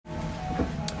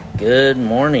Good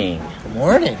morning. Good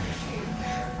morning.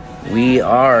 We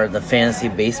are the Fantasy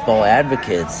Baseball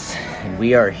Advocates, and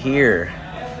we are here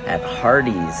at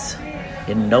Hardee's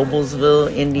in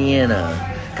Noblesville,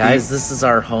 Indiana. Guys, this is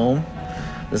our home.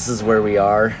 This is where we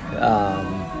are.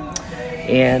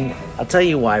 And I'll tell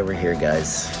you why we're here,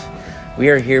 guys. We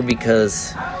are here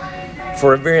because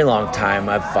for a very long time,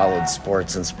 I've followed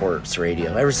sports and sports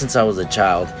radio ever since I was a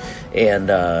child. And,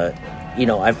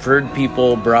 I've heard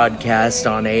people broadcast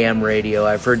on AM radio.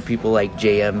 I've heard people like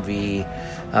JMV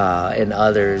and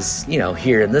others,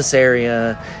 here in this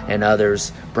area, and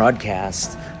others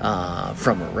broadcast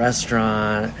from a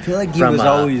restaurant. I feel like he was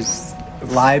always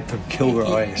live from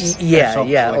Kilroy's.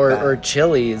 Or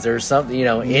Chili's or something,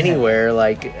 anywhere.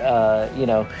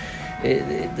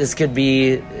 This could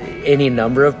be any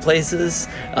number of places,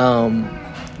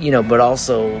 but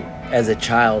also as a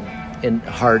child in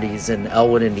Hardee's in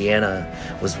Elwood, Indiana,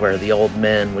 was where the old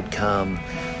men would come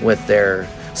with their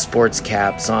sports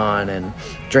caps on and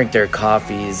drink their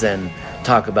coffees and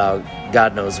talk about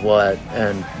God knows what,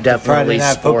 and definitely Friday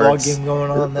night sports. Football game going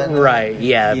on that right? night.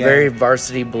 Yeah, very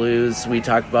Varsity Blues. We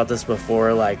talked about this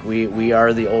before. Like we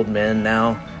are the old men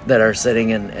now that are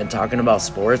sitting and talking about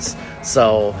sports.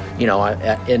 So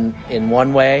in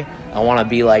one way, I want to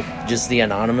be like just the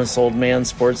anonymous old man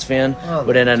sports fan,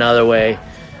 but in another way,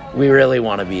 we really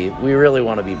want to be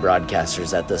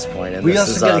broadcasters at this point. And we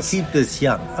also got to keep this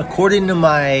young. According to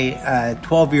my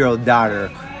 12-year-old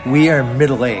daughter, we are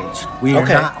middle-aged. We are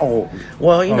not old.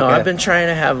 Well, I've been trying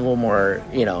to have a little more,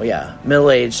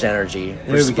 middle-aged energy.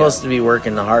 We're supposed to be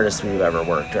working the hardest we've ever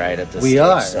worked, right, at this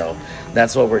stage. So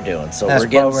that's what we're doing. So we're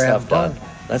getting stuff done.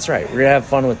 That's right. We're going to have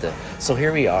fun with it. So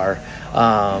here we are.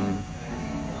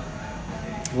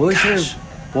 What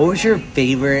was your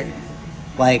favorite,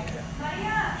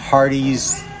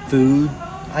 Hardee's food,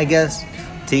 I guess,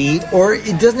 to eat? Or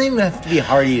it doesn't even have to be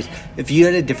Hardee's. If you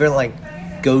had a different,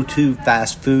 go-to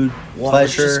fast food pleasure. I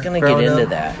was just going to get into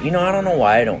that. I don't know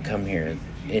why I don't come here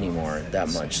anymore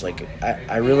that much.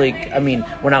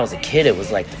 When I was a kid, it was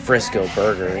the Frisco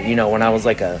burger. When I was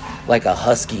like a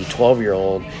husky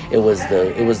 12-year-old, it was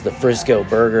the Frisco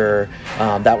burger.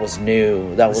 That was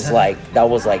new. That was new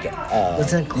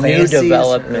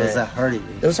development. Or was that Hardee?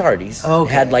 It was Hardee's. Oh,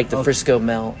 okay. It had the Frisco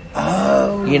melt.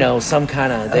 Oh. Some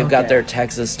kind of. They've got their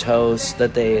Texas toast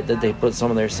that they put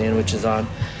some of their sandwiches on.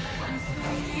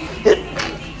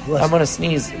 I'm gonna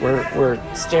sneeze. We're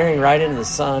staring right into the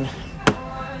sun.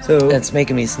 So it's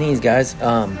making me sneeze, guys.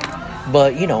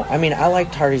 But I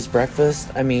liked Hardee's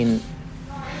breakfast.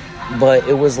 But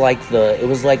it was like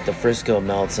the Frisco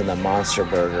melts and the Monster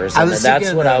burgers, and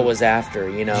that's what I was after.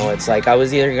 It's like I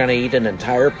was either gonna eat an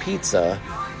entire pizza.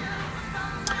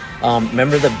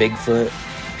 Remember the Bigfoot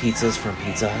pizzas from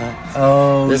Pizza Hut?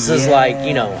 Oh, this is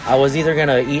I was either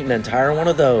gonna eat an entire one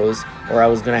of those, or I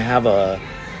was gonna have a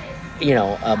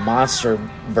Monster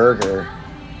burger,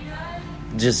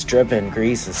 just dripping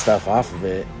grease and stuff off of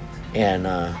it, and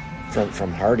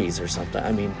from Hardee's or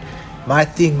something. My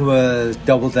thing was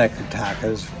double-decker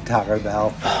tacos from Taco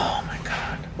Bell. Oh my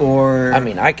God! Or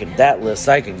I could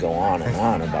go on and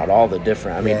on about all the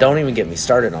different. Don't even get me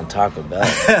started on Taco Bell.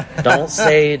 don't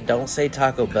say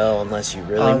Taco Bell unless you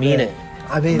really mean it.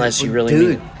 Unless you really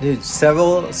mean it. Dude,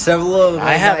 several of them.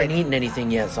 I haven't eaten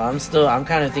anything yet, so I'm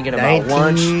kind of thinking about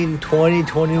 19, lunch. 20,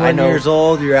 21 years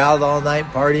old. You're out all night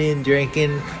partying,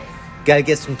 drinking. Got to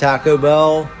get some Taco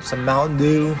Bell, some Mountain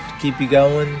Dew to keep you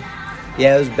going.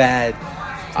 Yeah, it was bad.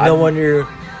 No wonder.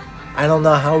 I don't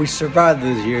know how we survived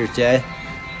those years, Jay.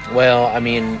 Well,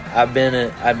 I've been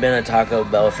a Taco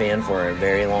Bell fan for a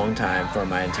very long time, for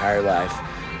my entire life.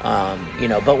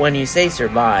 But when you say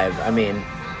survive,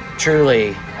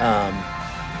 truly,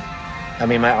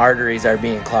 my arteries are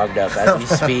being clogged up as we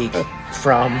speak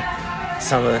from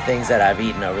some of the things that I've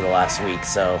eaten over the last week.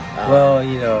 So,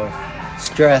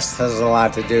 stress has a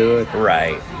lot to do with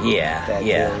right. Yeah,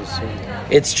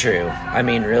 it's true.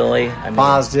 Really.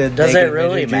 Positive. Does it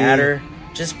really matter?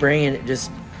 Just bring it.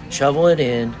 Just shovel it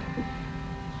in.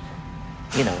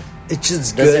 It's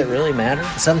just does good. It really matter?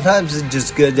 Sometimes it's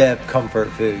just good to have comfort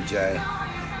food, Jay.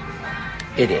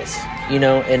 It is.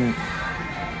 And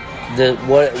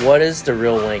what is the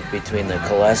real link between the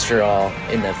cholesterol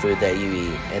in the food that you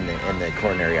eat and the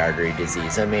coronary artery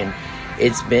disease?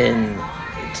 It's been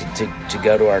to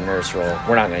go to our nurse roll.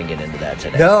 We're not going to get into that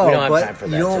today. No, we don't have time for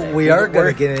that today. We are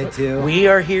going to get into. We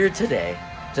are here today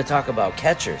to talk about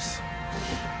catchers.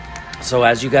 So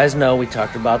as you guys know, we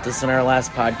talked about this in our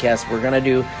last podcast. We're gonna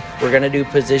do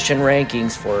position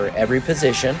rankings for every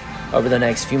position over the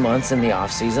next few months in the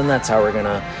off season. That's how we're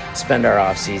gonna spend our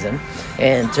off season.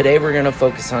 And today we're gonna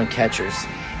focus on catchers.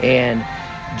 And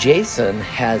Jason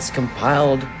has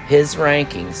compiled his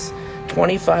rankings,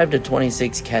 25 to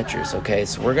 26 catchers. Okay,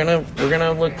 so we're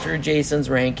gonna look through Jason's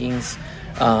rankings.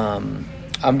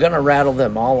 I'm gonna rattle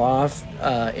them all off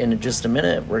in just a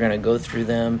minute. We're gonna go through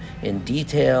them in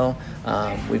detail.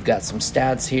 We've got some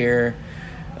stats here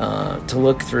to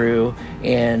look through,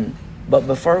 but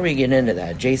before we get into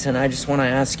that, Jason, I just want to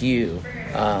ask you,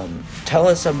 tell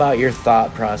us about your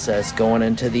thought process going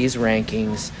into these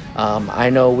rankings. I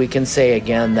know we can say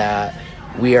again that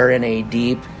we are in a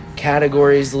deep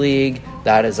categories league.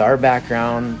 That is our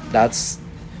background. That's,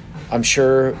 I'm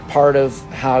sure, part of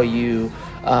how you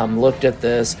looked at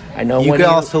this. I know you could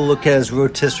also look at it as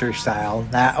rotisserie style.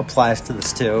 That applies to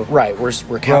this too. Right. We're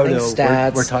counting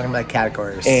stats. We're talking about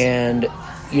categories. And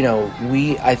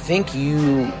I think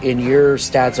you, in your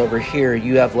stats over here,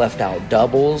 you have left out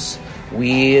doubles.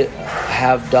 We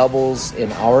have doubles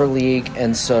in our league,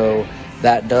 and so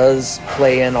that does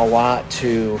play in a lot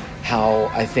to how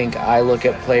I think I look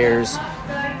at players,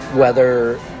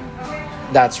 whether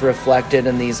that's reflected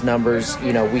in these numbers.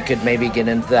 We could maybe get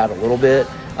into that a little bit,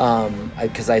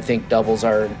 because I think doubles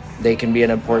they can be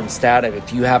an important stat.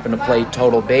 If you happen to play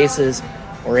total bases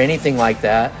or anything like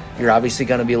that, you're obviously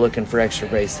going to be looking for extra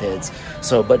base hits.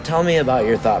 But tell me about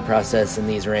your thought process in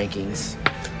these rankings.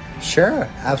 Sure,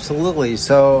 absolutely.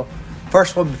 So,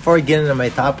 first of all, before I get into my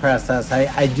thought process,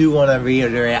 I do want to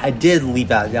reiterate, I did leave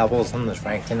out doubles in this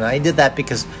ranking, and I did that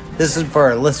because this is for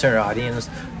our listener audience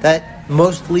that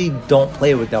mostly don't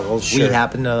play with doubles. Sure. We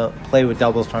happen to play with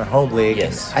doubles in our home league,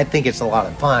 yes. And I think it's a lot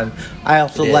of fun. I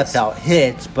also left out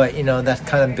hits, but, that's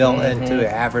kind of built into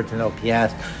average and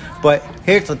OPS. But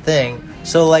here's the thing.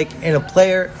 So, like, in a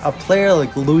player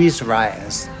like Luis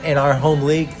Arias in our home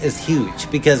league is huge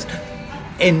because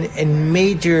in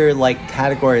major, like,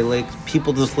 category leagues,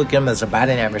 people just look at him as a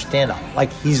batting average standout.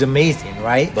 Like, he's amazing,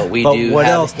 right? But what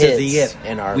else does he get?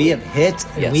 We have hits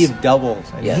and yes. we have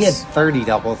doubles. And yes. he had 30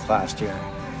 doubles last year.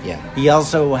 Yeah. He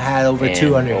also had over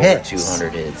 200 hits.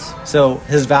 200 hits. So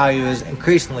his value is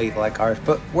increasingly like ours.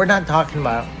 But we're not talking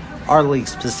about our league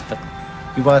specifically.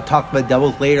 You want to talk about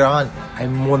doubles later on,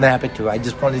 I'm more than happy to. I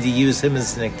just wanted to use him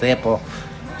as an example.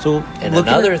 And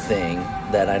another thing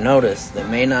that I noticed that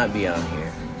may not be on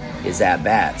here is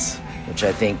at-bats, which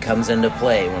I think comes into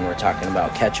play when we're talking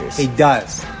about catchers. It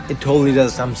does. It totally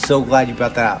does. I'm so glad you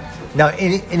brought that up. Now,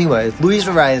 anyways, Luis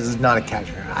Arias is not a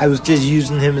catcher. I was just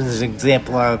using him as an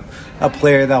example of a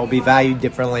player that will be valued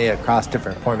differently across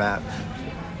different formats.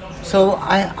 So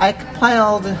I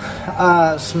compiled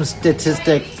some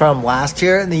statistics from last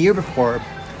year and the year before,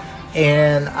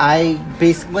 and I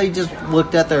basically just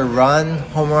looked at their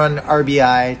home run,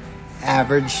 RBI,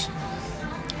 average,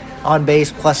 on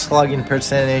base plus slugging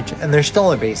percentage, and their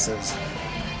stolen bases.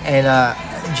 And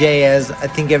Jay, as I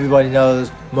think everybody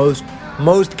knows,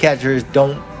 most catchers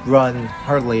don't run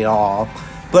hardly at all.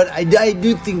 But I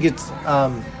do think it's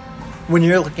when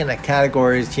you're looking at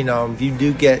categories, you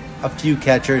do get a few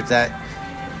catchers that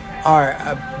are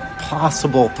a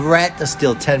possible threat to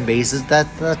steal 10 bases.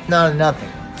 That's not nothing.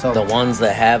 So the ones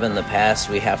that have in the past,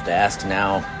 we have to ask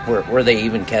now, were they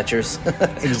even catchers?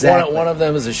 Exactly. One of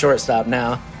them is a shortstop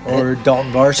now. Or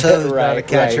Dalton Varsho, who's not a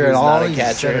catcher at all. Not a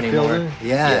catcher anymore.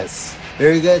 Yeah. Yes.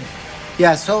 Very good.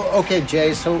 Yeah, so, okay,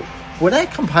 Jay, so when I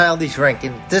compile these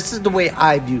rankings, this is the way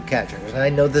I view catchers. And I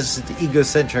know this is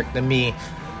egocentric to me,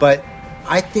 but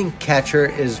I think catcher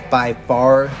is by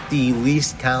far the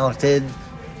least talented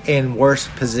and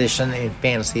worst position in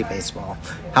fantasy baseball.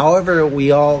 However, we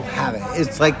all have it.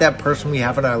 It's like that person we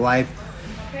have in our life.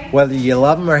 Whether you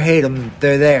love them or hate them,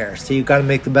 they're there. So you've got to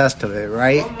make the best of it,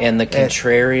 right? And the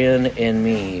contrarian in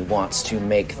me wants to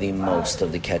make the most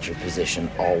of the catcher position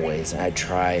always. And I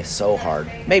try so hard,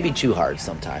 maybe too hard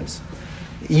sometimes.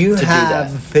 You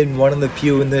have been one of the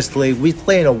few in this league. We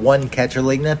play in a one-catcher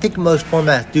league, and I think most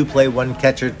formats do play one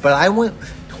catcher. But I went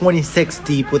 26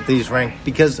 deep with these ranked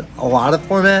because a lot of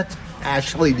formats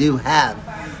actually do have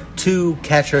two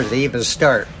catchers to even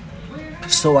start.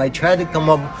 So I tried to come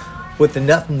up with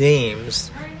enough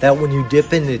names that when you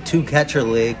dip into two catcher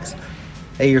leagues,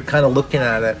 that you're kind of looking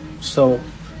at it. So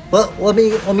let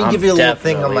me give you a little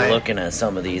thing on my. I'm looking at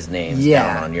some of these names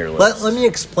down on your list. Let me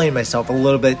explain myself a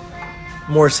little bit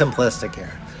more simplistic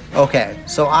here. Okay,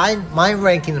 so my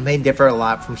rankings may differ a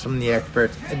lot from some of the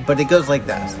experts, but it goes like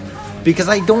this. Because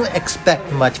I don't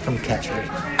expect much from catchers.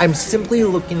 I'm simply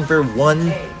looking for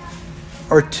one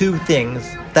or two things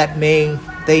that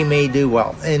they may do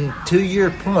well. And to your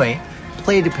point,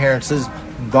 plate appearances,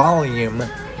 volume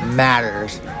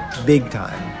matters big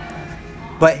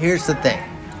time. But here's the thing.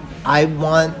 I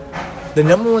want the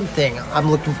number one thing I'm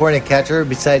looking for in a catcher,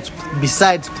 besides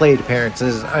plate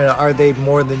appearances, are they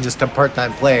more than just a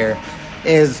part-time player,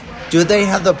 is do they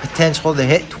have the potential to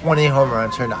hit 20 home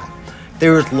runs or not?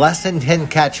 There's less than 10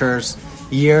 catchers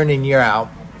year in and year out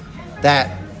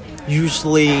that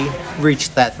usually reach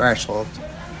that threshold.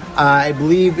 I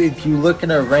believe if you look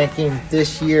at our ranking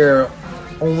this year,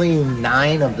 only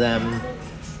 9 of them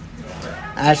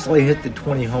actually hit the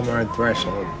 20 home run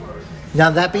threshold.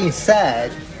 Now, that being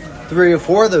said, 3 or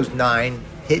 4 of those 9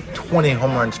 hit 20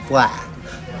 home runs flat.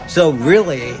 So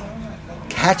really,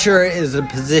 catcher is a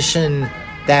position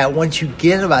that once you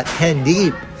get about 10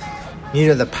 deep,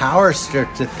 the power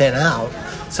starts to thin out.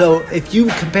 So if you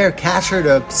compare catcher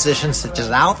to positions such as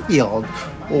outfield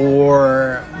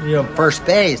or, first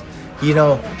base,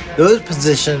 those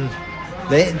positions,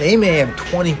 they may have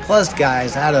 20-plus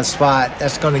guys at a spot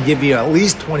that's going to give you at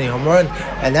least 20 home runs,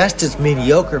 and that's just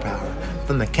mediocre power.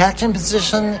 From the catching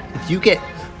position, if you get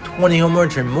 20 home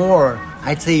runs or more,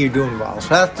 I'd say you're doing well. So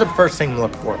that's the first thing to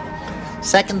look for.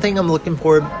 Second thing I'm looking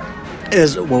for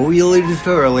is what we alluded to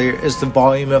earlier, is the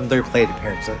volume of their plate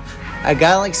appearances. A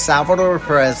guy like Salvador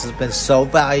Perez has been so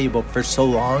valuable for so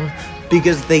long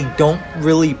because they don't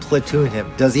really platoon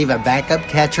him. Does he have a backup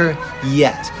catcher?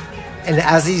 Yes. And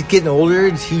as he's getting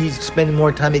older, he's spending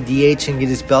more time at DH and get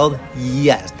his spelled?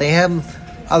 Yes. They have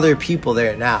other people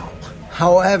there now.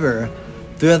 However,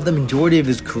 throughout the majority of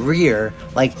his career,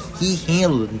 he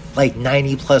handled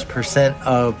 90+%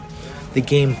 of the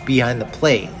games behind the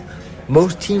plate.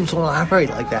 Most teams don't operate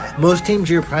like that. Most teams,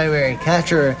 your primary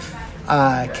catcher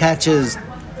catches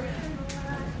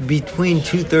between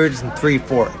 2/3 and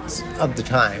 3/4 of the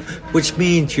time, which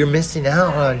means you're missing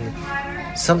out on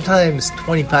sometimes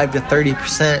 25 to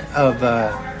 30% of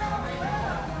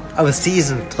a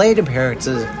season's plate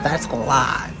appearances. That's a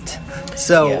lot.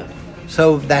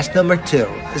 So that's number 2,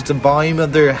 is the volume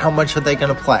of how much are they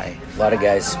going to play. A lot of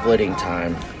guys splitting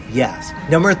time. Yes.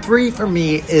 Number 3 for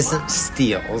me isn't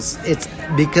steals. It's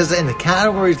because in the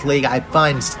categories league, I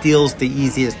find steals the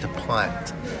easiest to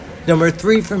punt. Number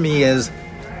 3 for me is,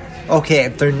 okay,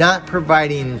 if they're not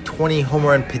providing 20 home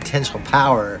run potential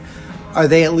power, are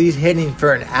they at least hitting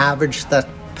for an average that's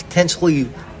potentially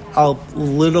a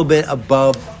little bit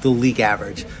above the league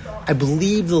average? I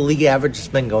believe the league average has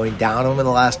been going down over the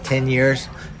last 10 years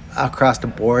across the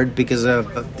board because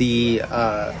of the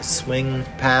swing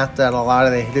path that a lot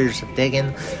of the hitters have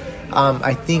taken.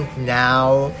 I think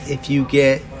now if you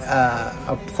get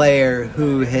a player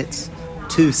who hits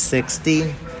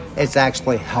 260, it's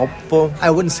actually helpful. I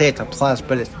wouldn't say it's a plus,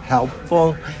 but it's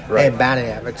helpful in batting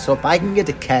average. So if I can get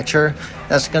a catcher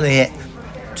that's going to hit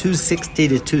 260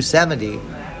 to 270,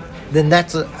 then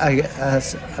that's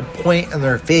a point in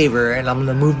their favor, and I'm going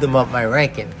to move them up my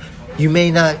ranking. You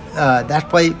may not,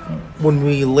 that's why when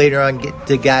we later on get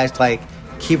to guys like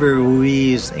Keibert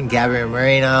Ruiz and Gabriel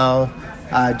Moreno,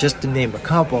 just to name a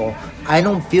couple, I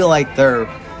don't feel like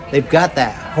they've got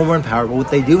that home run power, but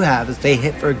what they do have is they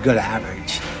hit for a good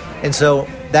average. And so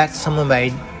that's some of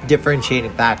my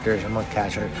differentiating factors among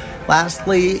catcher.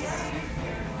 Lastly,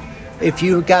 if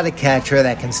you've got a catcher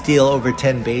that can steal over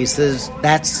 10 bases,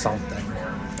 that's something.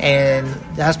 And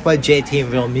that's why JT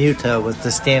Realmuto was the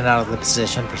standout of the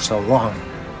position for so long.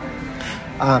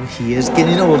 He is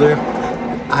getting older.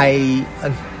 I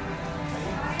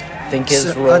think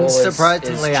his role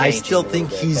unsurprisingly, is I still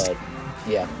think bit, he's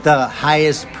yeah. the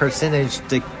highest percentage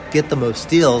to get the most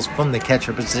steals from the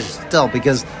catcher position still,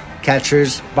 because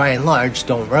catchers, by and large,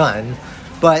 don't run.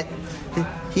 But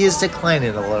he is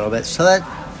declining a little bit. So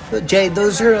that, Jay,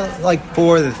 those are like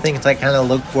 4 of the things I kind of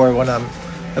look for when I'm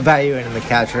evaluating the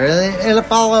catcher. And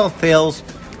if all else fails,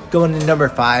 going to number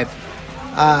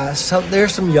 5. So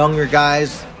there's some younger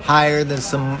guys higher than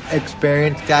some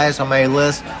experienced guys on my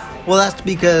list. Well, that's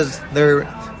because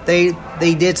they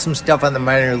did some stuff on the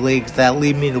minor leagues that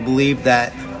lead me to believe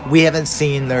that we haven't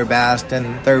seen their best,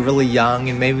 and they're really young,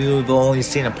 and maybe we've only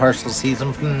seen a partial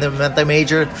season from them at the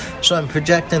major. So I'm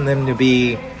projecting them to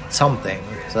be something.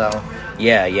 So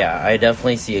yeah, I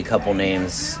definitely see a couple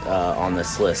names on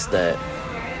this list that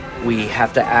we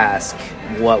have to ask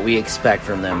what we expect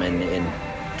from them in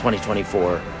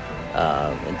 2024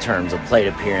 in terms of plate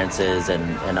appearances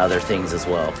and other things as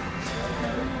well.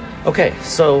 Okay,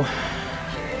 so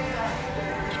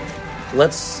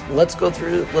let's go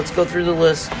through the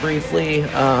list briefly.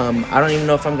 I don't even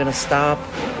know if I'm gonna stop.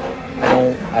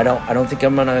 I don't think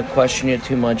I'm gonna question you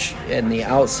too much in the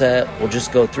outset. We'll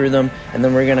just go through them, and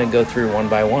then we're gonna go through one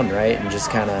by one, right? And just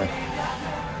kind of,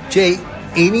 Jay,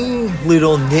 any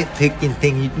little nitpicking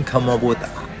thing you can come up with,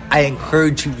 I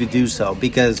encourage you to do so,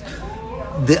 because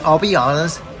I'll be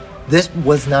honest, this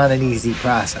was not an easy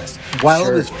process. While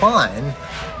Sure. it was fun,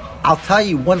 I'll tell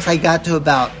you, once I got to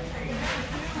about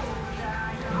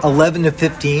 11 to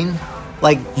 15,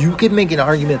 like, you could make an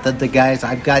argument that the guys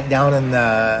I've got down in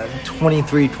the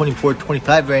 23, 24,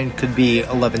 25 range could be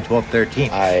 11, 12,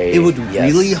 13. It was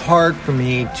really hard for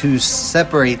me to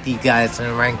separate these guys in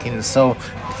rankings. So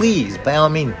please, by all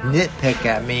means, nitpick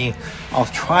at me. I'll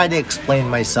try to explain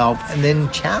myself and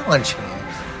then challenge me.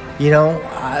 You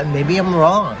know, maybe I'm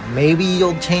wrong. Maybe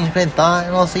you'll change my thought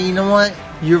and I'll say, you know what?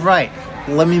 You're right.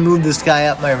 Let me move this guy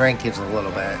up my rankings a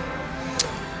little bit.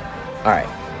 All right.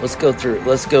 Let's go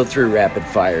through rapid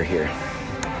fire here.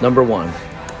 Number 1,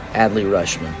 Adley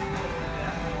Rushman.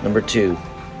 Number 2,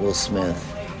 Will Smith.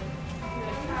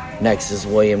 Next is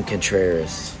William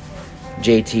Contreras.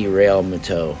 JT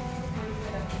Realmuto.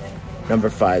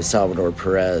 Number 5, Salvador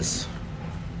Perez.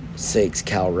 6,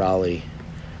 Cal Raleigh.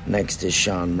 Next is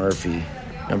Sean Murphy.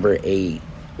 Number 8,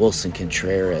 Wilson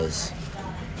Contreras.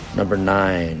 Number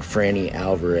 9, Franny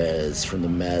Alvarez from the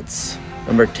Mets.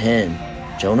 Number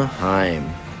 10, Jonah Heim.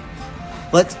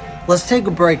 Let's take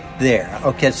a break there.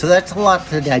 Okay, so that's a lot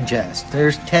to digest.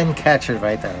 There's 10 catchers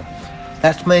right there.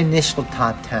 That's my initial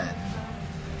top 10.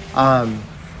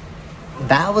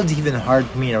 That was even hard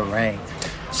for me to rank.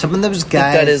 Some of those guys...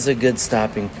 I think that is a good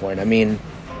stopping point. I mean,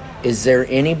 is there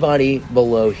anybody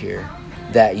below here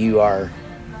that you are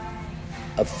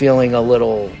feeling a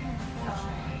little...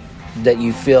 that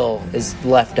you feel is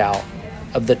left out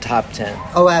of the top 10?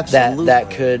 Oh, absolutely. That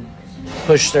could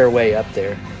push their way up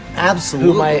there.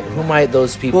 Absolutely. Who might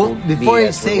those people be? Before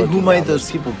I say who might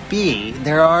those people be,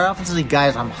 there are obviously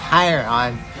guys I'm higher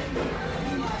on.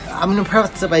 I'm going to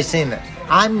preface it by saying this.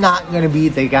 I'm not going to be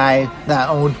the guy that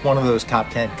owns one of those top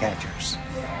 10 catchers.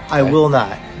 I will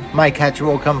not. My catcher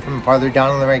will come from farther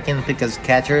down in the rankings because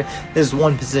catcher is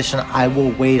one position I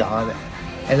will wait on it.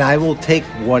 And I will take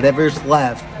whatever's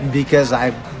left because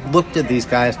I've looked at these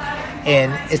guys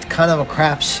and it's kind of a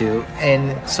crapshoot.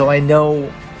 And so I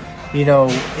know, you know,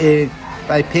 if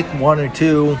I pick one or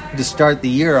two to start the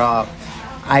year off,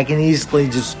 I can easily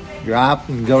just drop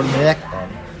and go to the next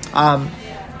one.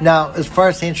 Now, as far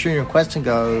as answering your question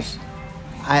goes,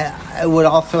 I would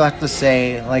also have to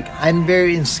say, like, I'm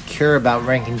very insecure about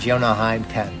ranking Jonah Heim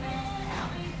 10.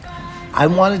 I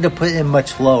wanted to put him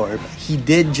much lower, but he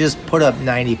did just put up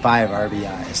 95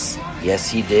 RBIs. Yes,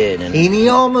 he did. And he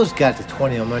almost got to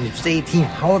 20 when he was 18.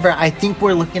 However, I think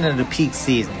we're looking at a peak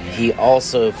season. He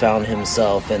also found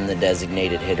himself in the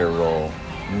designated hitter role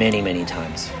many, many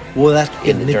times. Well, that's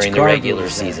during the regular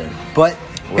season. But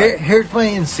here's my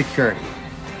insecurity.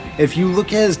 If you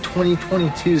look at his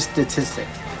 2022 statistics,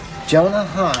 Jonah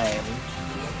Heim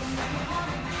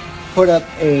put up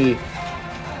a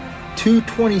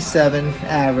 227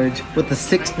 average with a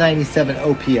 697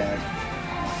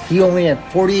 OPS. He only had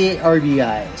 48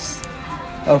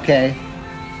 RBIs. Okay.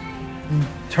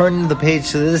 Turning the page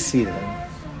to this season,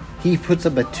 he puts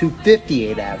up a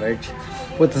 258 average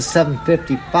with a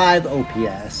 755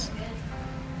 OPS,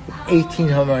 18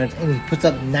 home runs, and he puts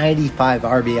up 95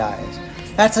 RBIs.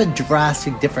 That's a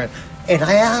drastic difference. And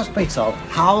I asked myself,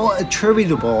 how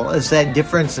attributable is that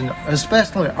difference, in,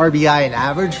 especially RBI and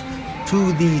average,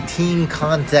 to the team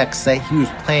context that he was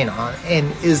playing on? And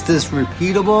is this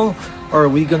repeatable, or are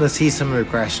we going to see some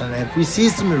regression? And if we see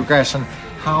some regression,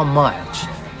 how much?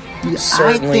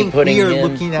 Certainly, I think we are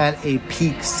looking at a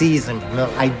peak season from him.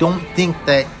 I don't think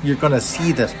that you're going to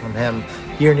see this from him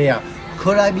year in and year out.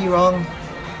 Could I be wrong?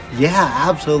 Yeah,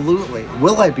 absolutely.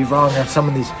 Will I be wrong on some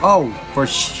of these? Oh, for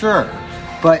sure.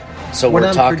 But so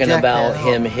we're talking about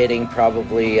him hitting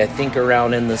probably, I think,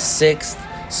 around in the 6th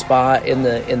spot in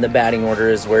the batting order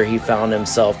is where he found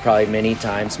himself probably many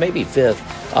times, maybe 5th.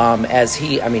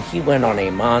 He went on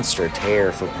a monster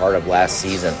tear for part of last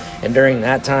season, and during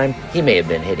that time, he may have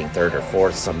been hitting 3rd or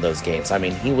 4th some of those games. I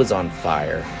mean, he was on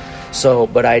fire. So,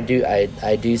 but I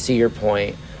do see your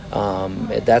point.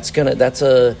 That's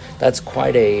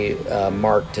quite a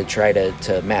mark to try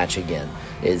to match again,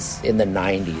 is in the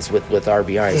 90s with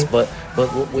RBIs. But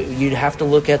you'd have to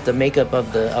look at the makeup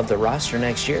of the roster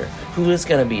next year. Who is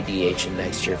going to be DHing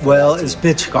next year? Well, is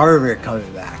Mitch Garver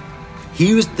coming back?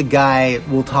 He was the guy,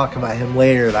 we'll talk about him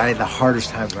later, that I had the hardest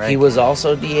time ranking. He was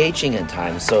also DHing at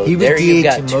times, so there you've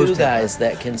got two guys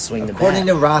that can swing the bat. According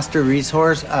to roster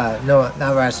resource, no,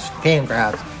 not roster,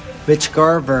 Fangraphs, Mitch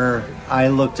Garver, I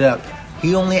looked up,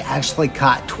 he only actually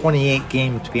caught 28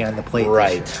 games behind the plate.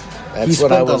 Right. That's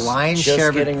what I was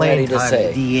just getting ready to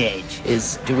say. DH.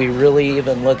 Is, do we really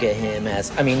even look at him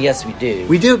as... I mean, yes, we do.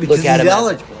 We do, because look at he's him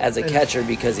eligible. As a catcher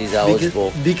because he's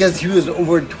eligible. Because he was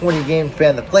over 20 games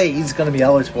behind the plate, he's going to be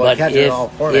eligible. But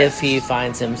if he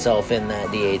finds himself in that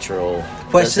DH role,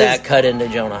 does that cut into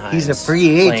Jonah Heim's He's a free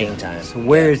agent. Playing time? So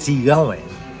where is he going?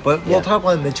 But we'll talk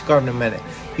about Mitch Garver in a minute.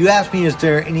 You asked me, is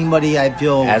there anybody I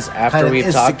feel after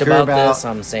we've talked about this,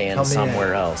 I'm saying somewhere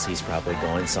in. else. He's probably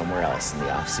going somewhere else in the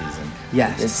offseason.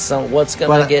 Yes. What's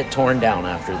going to get torn down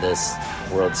after this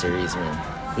World Series win?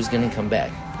 Who's going to come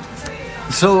back?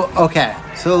 So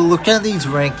looking at these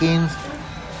rankings,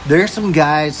 there's some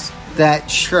guys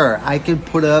that, sure, I could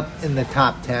put up in the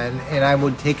top 10, and I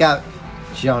would take out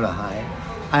Jonah Heim.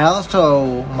 I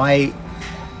also might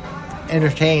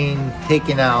entertain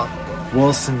taking out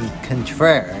Wilson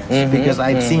Contreras because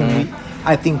I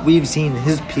think we've seen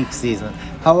his peak season.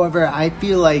 However, I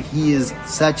feel like he is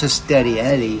such a steady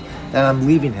Eddie that I'm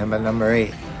leaving him at number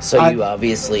 8. So you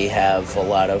obviously have a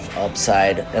lot of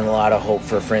upside and a lot of hope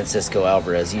for Francisco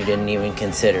Alvarez. You didn't even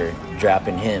consider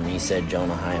dropping him. You said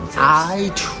Jonah Heim first.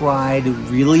 I tried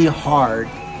really hard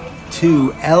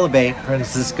to elevate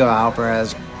Francisco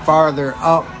Alvarez farther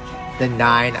up the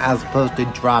 9 as opposed to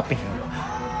dropping him.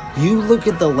 You look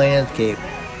at the landscape,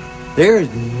 there is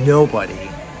nobody,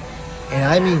 and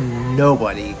I mean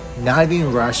nobody, not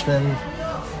even Rushman,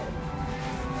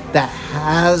 that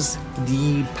has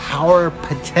the power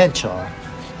potential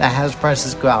that has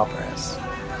Francisco Alvarez.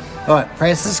 All right,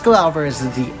 Francisco Alvarez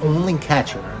is the only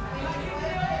catcher.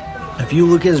 If you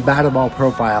look at his batted ball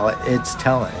profile, it's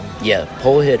telling. Yeah,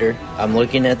 pull hitter. I'm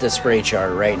looking at the spray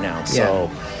chart right now. So,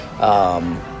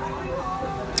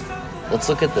 let's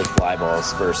look at the fly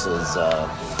balls versus.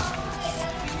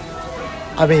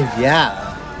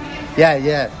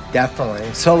 Yeah,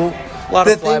 definitely. So a lot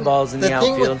of fly balls in the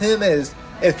outfield. The thing with him is,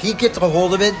 if he gets a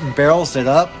hold of it and barrels it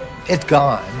up, it's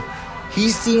gone.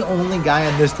 He's the only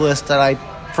guy on this list that I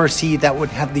foresee that would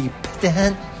have the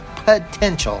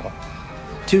potential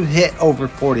to hit over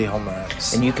 40 home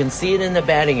runs. And you can see it in the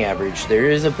batting average. There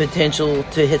is a potential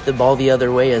to hit the ball the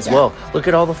other way as well. Look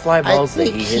at all the fly balls that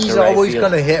he hit. He's always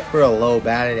going to hit for a low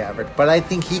batting average, but I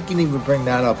think he can even bring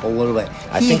that up a little bit.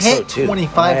 He hit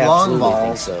 25 long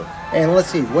balls. Think so. And let's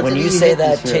see, when you say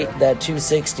that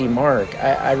 260 mark,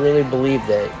 I really believe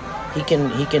that he can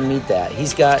meet that.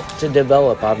 He's got to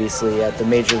develop, obviously, at the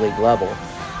major league level.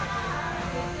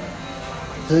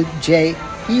 So, Jay,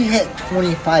 he hit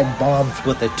 25 bombs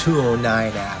with a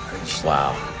 209 average.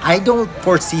 Wow. I don't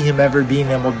foresee him ever being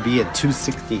able to be a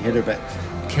 260 hitter, but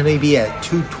can he be a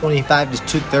 225 to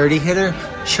 230 hitter?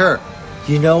 Sure.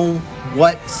 You know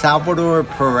what Salvador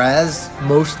Perez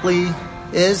mostly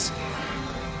is?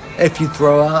 If you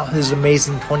throw out his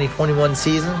amazing 2021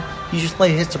 season, he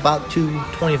usually hits about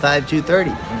 225,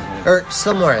 230, or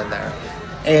somewhere in there.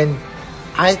 And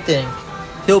I think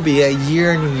he'll be a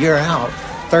year in and year out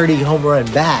 30 home run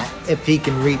bat if he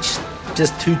can reach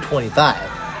just 225.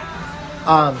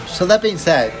 So that being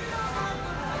said,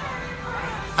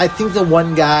 I think the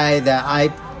one guy that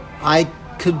I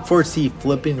could foresee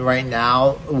flipping right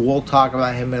now, we'll talk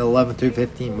about him at 11 through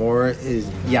 15 more, is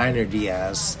Yainer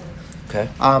Diaz. Okay.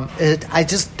 I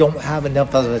just don't have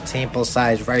enough of a sample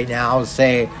size right now to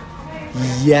say,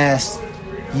 yes,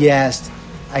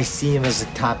 I see him as a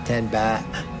top 10 bat.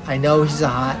 I know he's a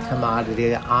hot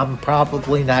commodity. I'm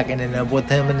probably not going to end up with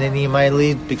him in any of my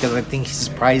leagues because I think his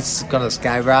price is going to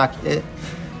skyrocket.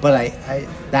 But I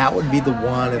that would be the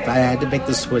one. If I had to make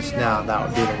the switch now, that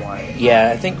would be the one.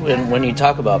 Yeah, I think when you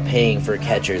talk about paying for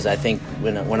catchers, I think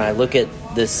when I look at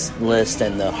this list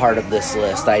and the heart of this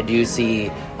list, I do see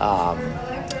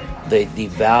the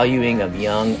valuing of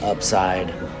young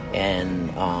upside and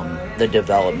the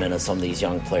development of some of these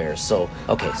young players. So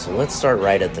let's start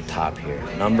right at the top here.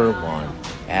 Number 1,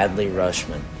 Adley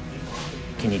Rutschman.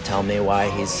 Can you tell me why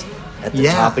he's at the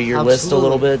top of your list a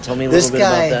little bit? Tell me a little bit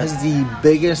about that. This guy has the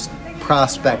biggest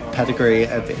prospect pedigree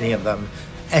of any of them,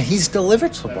 and he's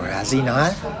delivered somewhere, has he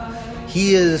not?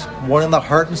 He is one of the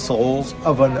heart and souls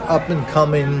of an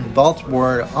up-and-coming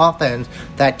Baltimore offense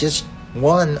that just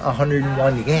won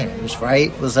 101 games,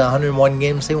 right? Was it 101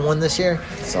 games they won this year?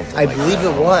 Something I believe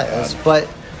it was, but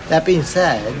that being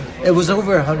said, it was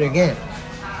over 100 games.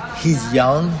 He's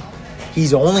young.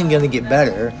 He's only going to get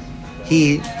better.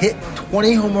 He hit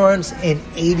 20 home runs and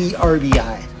 80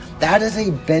 RBI. That is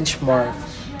a benchmark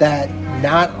that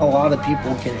not a lot of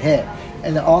people can hit.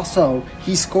 And also,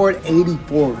 he scored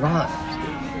 84 runs.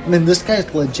 I mean, this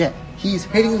guy's legit. He's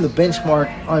hitting the benchmark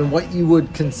on what you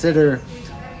would consider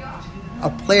a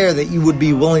player that you would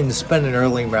be willing to spend an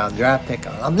early round draft pick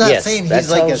on. I'm not saying he's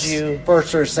like a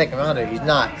first or second rounder. He's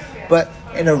not. But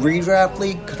in a redraft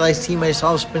league, could I see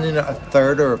myself spending a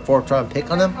third or a fourth round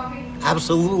pick on him?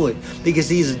 Absolutely, because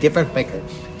he's a difference maker.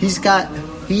 He's got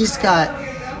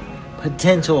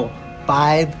potential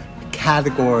 5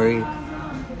 category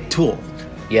tool.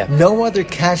 Yeah. No other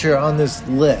catcher on this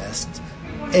list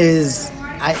is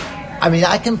I mean,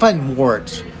 I can find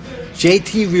warts.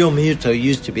 JT Realmuto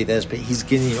used to be this, but he's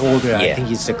getting older. Yeah. I think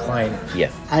he's declined.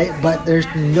 Yeah. But there's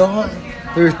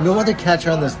no other catcher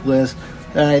on this list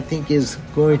that I think is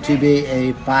going to be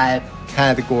a 5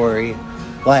 category,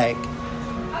 like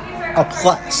a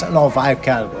plus in all 5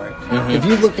 categories. Mm-hmm. If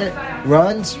you look at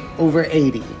runs over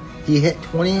 80, he hit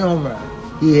 20 home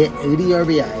runs. He hit 80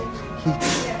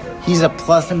 RBI. He's a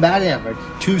plus in batting average,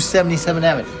 277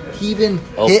 average. He even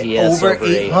hit over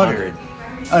 800.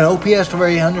 An OPS over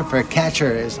 800 for a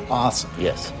catcher is awesome.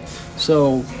 Yes.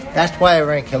 So that's why I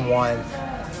rank him 1.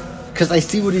 Because I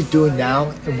see what he's doing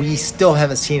now, and we still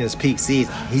haven't seen his peak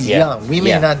season. He's young. We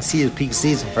may not see his peak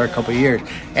season for a couple of years.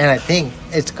 And I think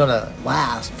it's going to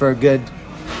last for a good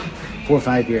 4 or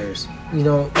 5 years. You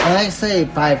know, when I say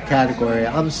 5 category,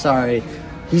 I'm sorry.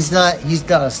 He's not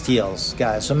a steals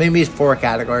guy. So maybe it's 4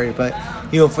 category, but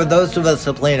you know, for those of us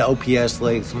that play in OPS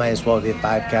leagues, might as well get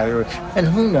 5 category. And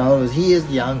who knows? He is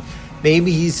young.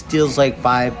 Maybe he steals like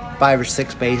 5 or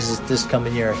 6 bases this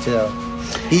coming year too.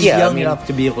 He's young enough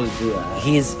to be able to do that.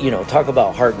 He's, you know, talk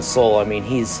about heart and soul. I mean,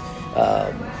 he's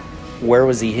where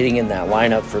was he hitting in that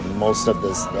lineup for most of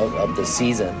the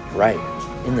season? Right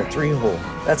in the 3-hole.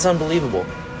 That's unbelievable.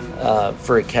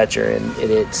 For a catcher, and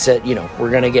it said, you know, we're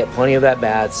going to get plenty of at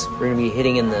bats. We're going to be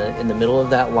hitting in the middle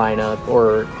of that lineup,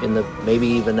 or in the maybe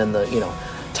even in the, you know,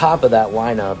 top of that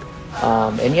lineup.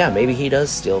 And yeah, maybe he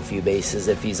does steal a few bases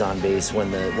if he's on base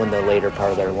when the later part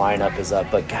of their lineup is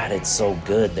up. But God, it's so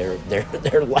good.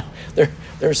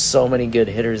 There's so many good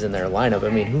hitters in their lineup. I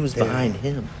mean, who's behind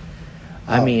him?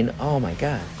 I mean, oh my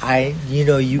God! Ryan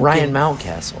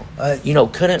Mountcastle,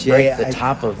 couldn't break the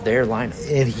top of their lineup,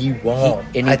 and he won't.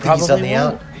 I think he's on the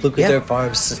out. Look at their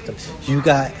farm system. You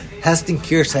got Heston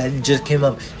Kjerstad just came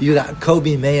up. You got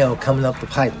Kobe Mayo coming up the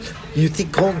pipe. You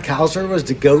think Colton Cowser was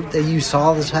the GOAT that you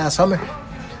saw this past summer?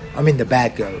 I mean, the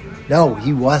bad GOAT. No,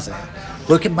 he wasn't.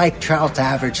 Look at Mike Trout's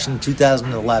average in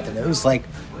 2011. It was like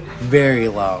very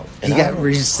low. He got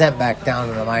sent back down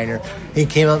to the minor. He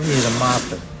came up and he was a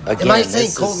monster. Again, am I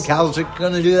saying Colton Cowser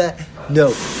going to do that? No.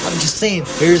 I'm just saying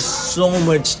there's so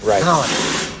much talent.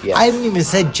 Yeah. I haven't even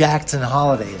said Jackson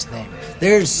Holliday's name.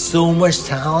 There's so much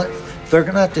talent. They're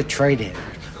going to have to trade him.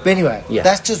 But anyway,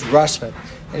 that's just Rushman.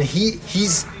 And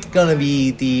he's going to be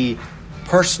the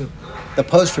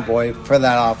poster boy for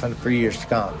that offense for years to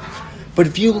come. But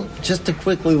if you, just to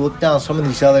quickly look down some of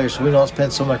these others, so we don't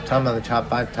spend so much time on the top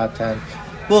 5, top 10.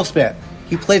 Will Smith,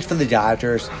 he played for the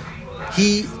Dodgers.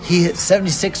 He hit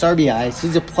 76 RBIs.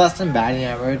 He's a plus in batting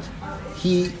average.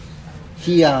 He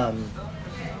hit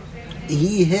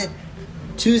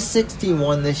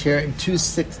 261 this year and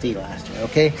 260 last year.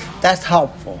 Okay, that's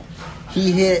helpful.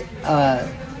 He hit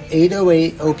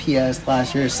 808 OPS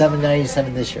last year,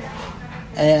 797 this year.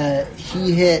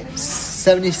 He hit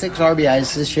 76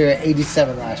 RBIs this year,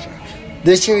 87 last year.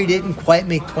 This year he didn't quite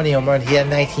make 20 home runs. He had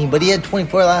 19, but he had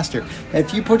 24 last year.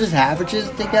 If you put his averages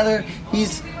together,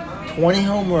 he's 20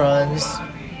 home runs,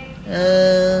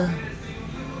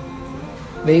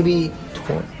 maybe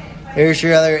 20. There's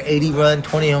your other 80 run,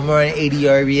 20 home run, 80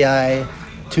 RBI,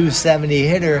 270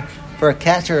 hitter. For a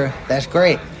catcher, that's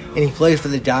great. And he plays for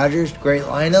the Dodgers, great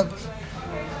lineup.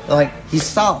 Like, he's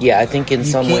solid. Yeah, I think in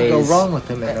some ways... You can't go wrong with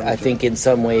him. I think in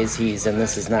some ways he's, and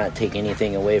this does not take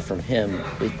anything away from him,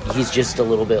 he's just a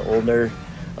little bit older,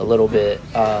 a little bit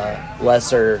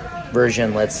lesser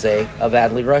version, let's say, of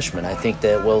Adley Rutschman. I think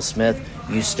that Will Smith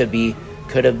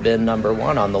could have been number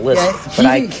 1 on the list, but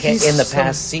I can't in the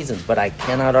past seasons. But I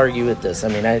cannot argue with this. I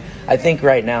mean, I think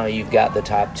right now you've got the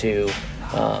top 2.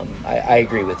 I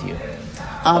agree with you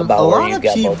about where you've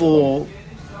got both. A lot of people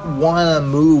want to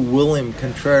move William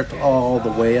Contreras all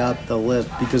the way up the list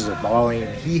because of volume.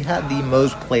 He had the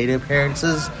most plate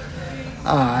appearances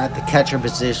at the catcher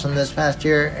position this past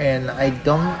year, and I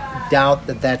don't doubt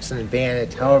that that's an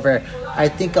advantage. However, I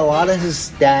think a lot of his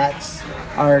stats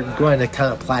are going to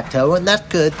kind of plateau, and that's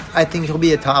good. I think he'll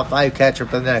be a top 5 catcher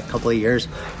for the next couple of years,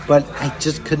 but I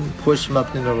just couldn't push him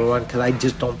up to number 1 because I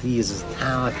just don't think he's as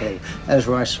talented as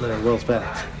Rutschman and Will Smith.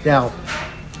 Now,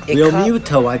 Real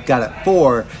Muto, I've got at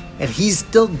 4, and he's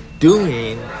still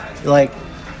doing like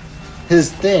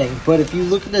his thing. But if you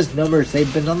look at his numbers,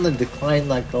 they've been on the decline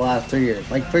like the last 3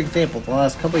 years. Like, for example, the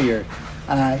last couple of years,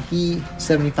 he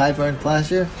 75 runs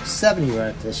last year, 70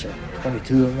 runs this year,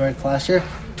 22 home runs last year,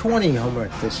 20 home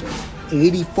runs this year,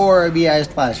 84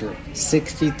 RBIs last year,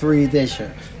 63 this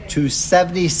year,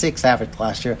 276 average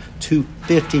last year,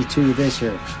 252 this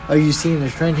year. Are you seeing the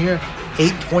trend here?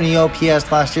 820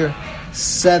 OPS last year,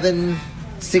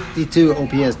 762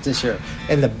 OPS this year.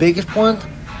 And the biggest one,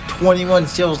 21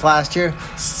 steals last year,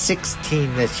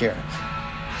 16 this year.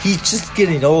 He's just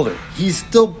getting older. He's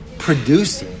still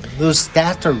producing. Those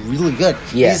stats are really good.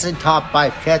 Yeah. He's a top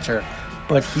 5 catcher,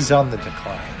 but he's on the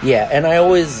decline. Yeah, and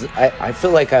I feel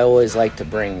like I always like to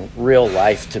bring real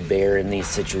life to bear in these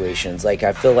situations. Like,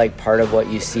 I feel like part of what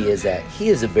you see is that he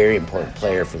is a very important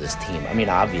player for this team. I mean,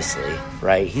 obviously,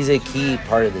 right? He's a key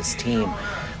part of this team,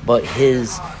 but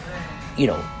his,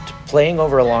 playing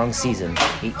over a long season,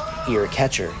 you're a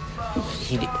catcher.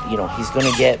 He's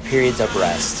going to get periods of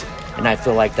rest, and I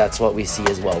feel like that's what we see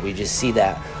as well. We just see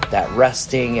that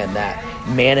resting and that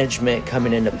management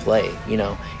coming into play,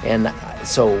 and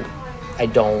so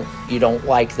you don't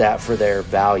like that for their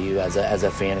value as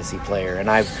a fantasy player, and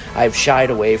I've shied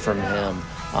away from him.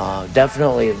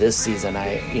 Definitely this season,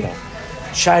 I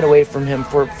shied away from him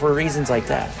for reasons like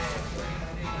that.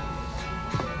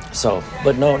 So,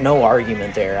 but no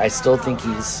argument there. I still think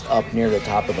he's up near the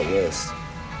top of the list.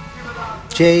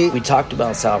 Jay, we talked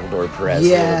about Salvador Perez a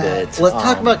little bit. Let's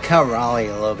talk about Cal Raleigh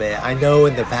a little bit. I know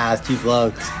in the past you've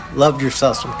loved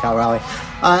yourself some Cal Raleigh.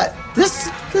 This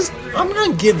I'm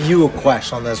going to give you a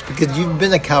question on this because you've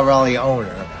been a Cal Raleigh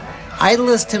owner. I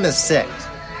list him as 6th.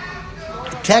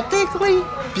 Technically,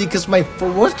 because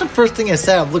what's the first thing I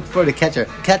said? I'm looking for the catcher.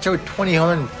 Catcher with 20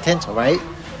 home run potential, right?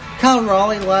 Cal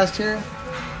Raleigh last year,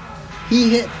 he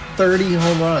hit 30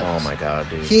 home runs. Oh my God,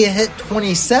 dude! He hit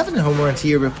 27 home runs the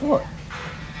year before.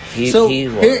 Here's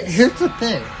the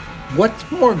thing. What's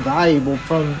more valuable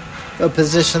from a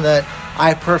position that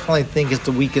I personally think is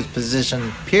the weakest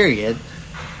position, period?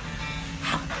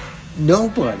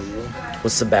 Nobody.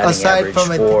 What's the batting average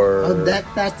for...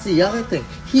 That's the other thing.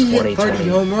 He hit 30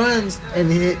 home runs and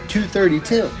he hit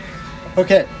 232.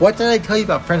 Okay, what did I tell you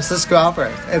about Francisco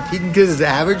Alvarez? If he can get his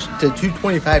average to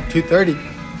 225, 230,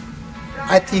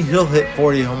 I think he'll hit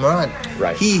 40 home runs.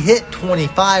 Right. He hit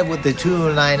 25 with the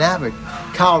 209 average.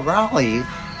 Cal Raleigh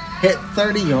hit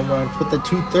 30 home runs with the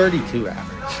 232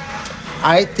 average.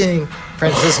 I think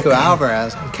Francisco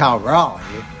Alvarez and Cal Raleigh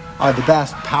are the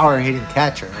best power-hitting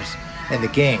catchers in the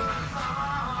game.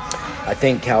 I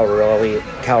think Cal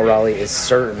Raleigh is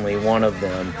certainly one of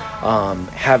them.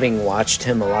 Having watched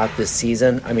him a lot this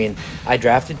season, I mean, I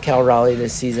drafted Cal Raleigh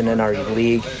this season in our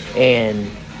league, and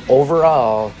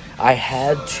overall, I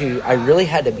really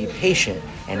had to be patient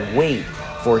and wait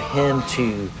for him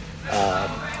to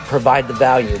provide the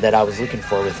value that I was looking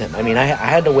for with him. I mean, I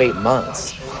had to wait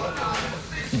months.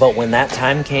 But when that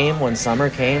time came, when summer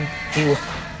came,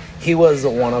 he was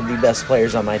one of the best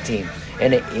players on my team.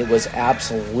 And it was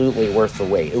absolutely worth the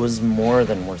wait. It was more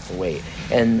than worth the wait.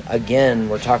 And again,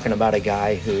 we're talking about a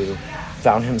guy who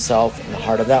found himself in the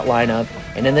heart of that lineup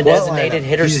and in the designated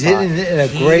hitter spot. He's hitting it in a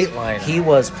great lineup. He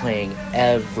was playing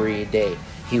every day.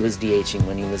 He was DHing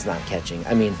when he was not catching.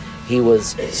 I mean, he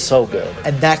was so good.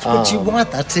 And that's what you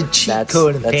want. That's a cheat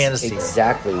code in fantasy. That's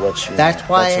exactly what you That's want.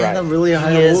 why I had a really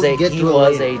high rule to get to it. He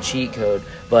was a cheat code.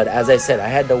 But as I said, I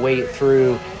had to wait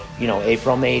through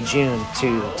April, May, June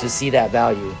to see that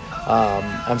value.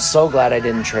 I'm so glad I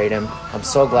didn't trade him. I'm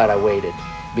so glad I waited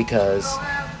because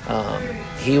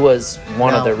he was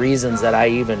one of the reasons that I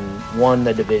even won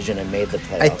the division and made the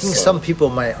playoffs. I think some people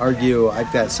might argue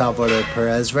I've got Salvador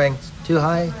Perez ranked too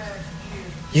high.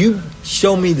 You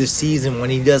show me the season when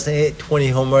he doesn't hit 20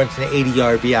 home runs and 80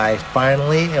 RBIs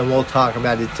finally, and we'll talk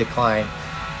about his decline.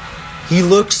 He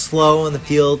looks slow on the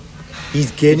field.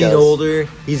 He's getting older.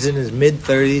 He's in his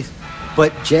mid-30s.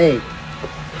 But, Jake,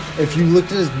 if you look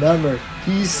at his number,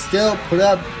 he still put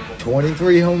up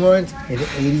 23 home runs and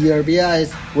 80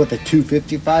 RBIs with a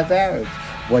 255 average.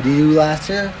 What did he do last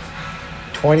year?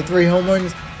 23 home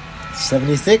runs,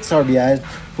 76 RBIs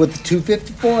with a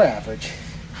 254 average.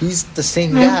 He's the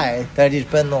same guy that he's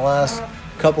been the last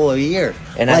couple of years.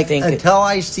 And I think until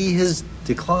I see his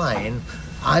decline,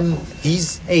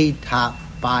 he's a top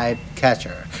 5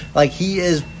 catcher. Like, he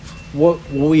is what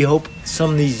we hope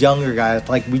some of these younger guys,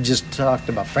 like we just talked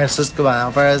about, Francisco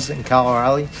Alvarez and Cal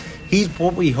Raleigh, he's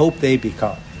what we hope they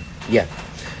become. Yeah.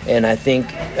 And I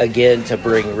think, again, to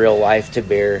bring real life to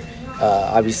bear,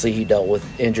 obviously he dealt with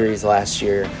injuries last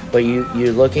year, but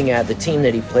you're looking at the team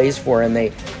that he plays for, and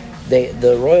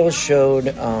the Royals showed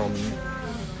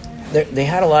they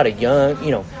had a lot of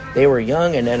young, they were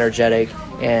young and energetic,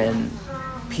 and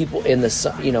people in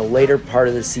the later part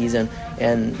of the season,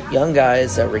 and young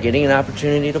guys that were getting an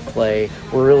opportunity to play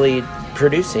were really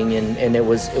producing, and it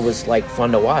was like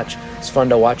fun to watch. It's fun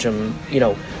to watch them,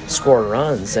 score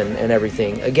runs and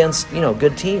everything against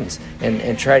good teams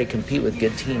and try to compete with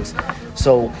good teams.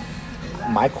 So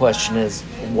my question is,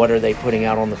 what are they putting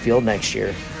out on the field next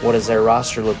year? What does their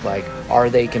roster look like? Are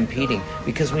they competing?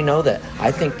 Because we know that.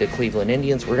 I think the Cleveland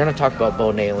Indians, we're going to talk about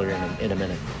Bo Naylor in a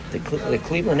minute. The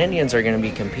Cleveland Indians are going to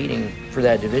be competing for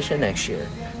that division next year.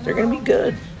 They're going to be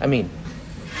good. I mean,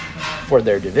 for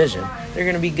their division, they're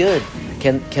going to be good.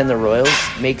 Can the Royals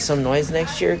make some noise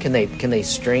next year? Can they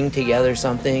string together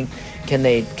something? Can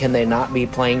they not be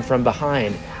playing from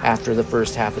behind after the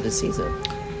first half of the season?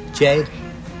 Jay,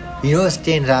 you know what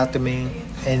stands out to me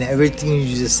and everything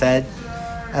you just said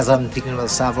as I'm thinking about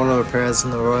Salvador Perez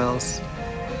and the Royals?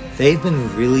 They've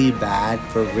been really bad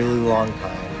for a really long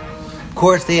time. Of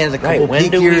course, they had a couple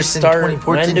peak years in 2014,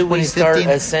 When do we 2015. start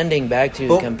ascending back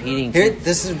to competing? Here,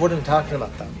 this is what I'm talking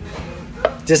about, though.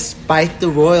 Despite the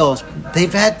Royals,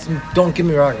 they've had some, don't get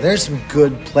me wrong, there's some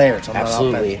good players on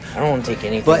Absolutely. that offense. I don't want to take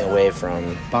anything away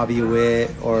from Bobby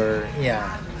Witt or,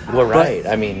 yeah. Well, right.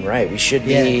 Right. We should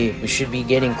be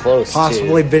getting close.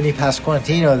 Possibly Vinny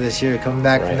Pasquantino this year coming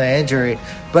back from the injury.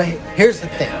 But here's the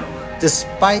thing.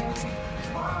 Despite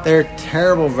their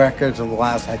terrible records of the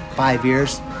last 5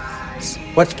 years,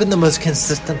 what's been the most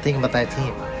consistent thing about that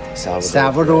team?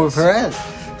 Salvador Perez.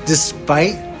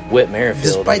 Despite Whit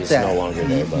Merrifield, who's no longer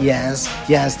there. But yes.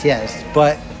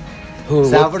 But who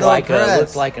Salvador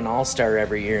looked like an all-star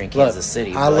every year in Kansas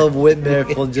City. I love Whit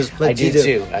Merrifield. I do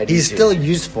too. He's still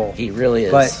useful. He really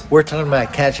is. But we're talking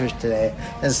about catchers today.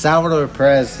 And Salvador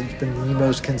Perez has been the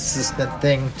most consistent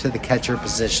thing to the catcher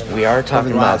position. We are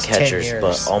talking about catchers,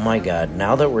 but oh my God,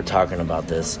 now that we're talking about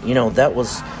this, that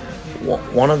was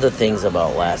one of the things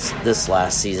about this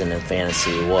last season in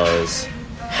fantasy was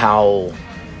how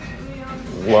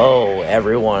low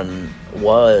everyone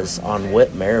was on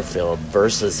Whit Merrifield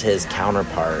versus his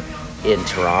counterpart in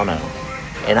Toronto.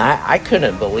 And I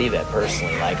couldn't believe it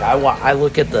personally. Like, I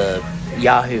look at the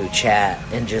Yahoo chat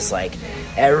and just like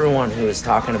everyone who is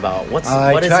talking about what is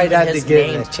even his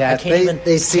name. I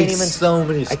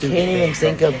can't even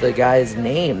think of the guy's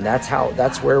name.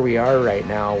 That's where we are right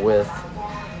now with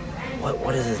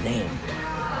what is his name?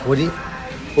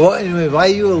 Well, anyway, while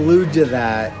you allude to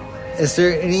that, is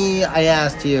there any, I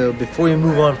asked you, before you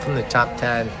move on from the top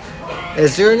 10,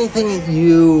 is there anything that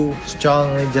you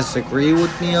strongly disagree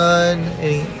with me on?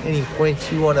 Any points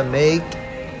you want to make?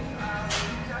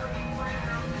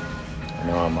 I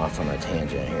know I'm off on a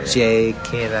tangent here. Jay,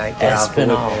 can I get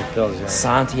Espinal.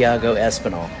 Santiago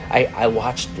Espinal. I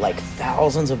watched like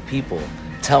thousands of people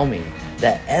tell me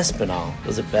that Espinal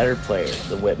was a better player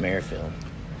than Whit Merrifield.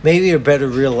 Maybe a better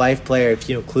real-life player if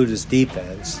you include his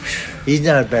defense. He's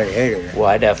not a better hitter. Well,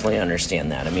 I definitely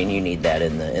understand that. I mean, you need that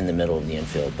in the middle of the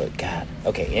infield. But, God.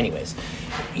 Okay, anyways.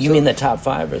 You mean the top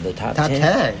 5 or the top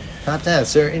 10? Top 10.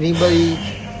 Is there anybody...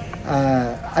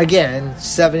 again,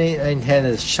 7, 8, 9, 10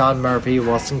 is Sean Murphy,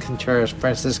 Wilson Contreras,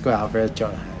 Francisco Alvarez,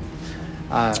 Jonah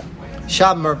Heim.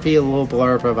 Sean Murphy, a little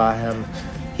blurb about him.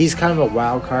 He's kind of a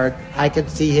wild card. I could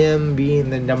see him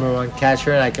being the number 1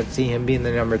 catcher, and I could see him being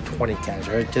the number 20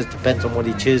 catcher. It just depends on what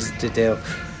he chooses to do.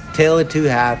 Taylor to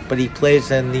half, but he plays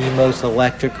in the most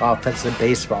electric offense in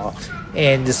baseball.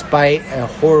 And despite a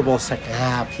horrible second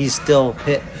half, he still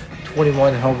hit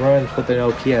 21 home runs with an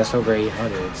OPS over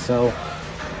 800. So,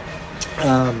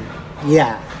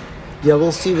 yeah,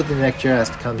 we'll see what the next year has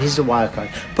to come. He's a wild card.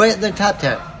 But in the top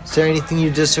 10, is there anything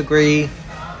you disagree?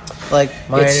 Like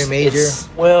minor, major?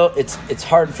 It's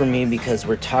hard for me because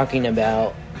we're talking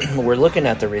about we're looking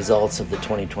at the results of the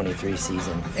 2023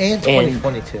 season and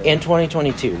 2022 and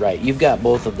 2022. Right, you've got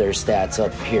both of their stats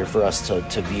up here for us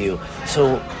to view.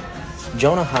 So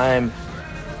Jonah Heim,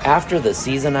 after the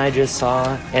season I just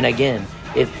saw, and again,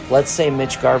 if let's say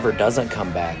Mitch Garver doesn't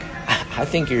come back, I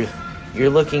think you're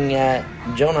looking at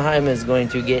Jonah Heim is going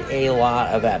to get a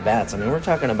lot of at bats. I mean, we're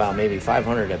talking about maybe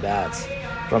 500 at bats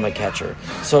from a catcher.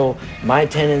 So my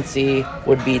tendency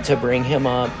would be to bring him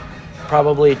up,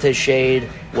 probably to shade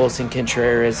Wilson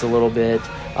Contreras a little bit.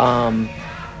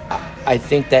 I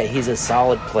think that he's a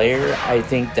solid player. I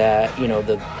think that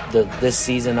this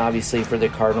season obviously for the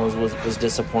Cardinals was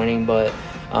disappointing, but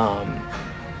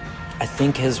I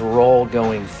think his role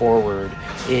going forward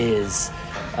is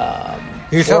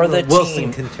you're for talking the about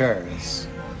Wilson team. Contreras.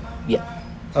 Yeah.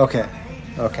 Okay.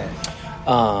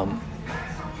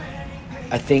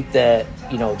 I think that,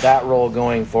 that role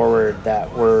going forward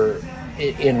that we're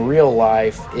in real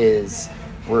life is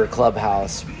we're a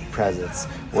clubhouse presence.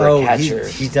 We're a catcher.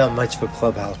 He's not much of a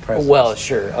clubhouse presence. Well,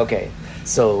 sure. Okay.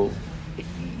 So,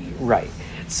 right.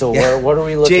 So what are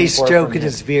we looking Jay's for? Jay's stroking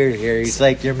his beard here. He's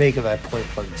like, you're making my point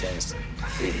for him, Jason.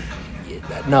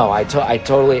 No, I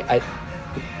totally...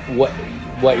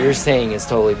 What you're saying is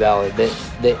totally valid.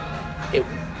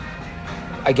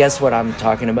 I guess what I'm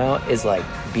talking about is like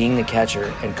being the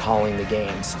catcher and calling the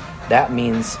games. That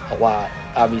means a lot,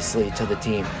 obviously, to the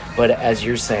team. But as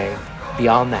you're saying,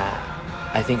 beyond that,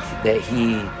 I think that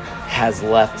he has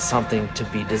left something to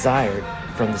be desired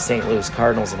from the St. Louis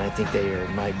Cardinals, and I think they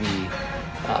might be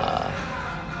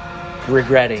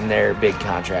regretting their big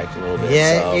contract a little bit.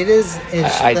 Yeah, so it is.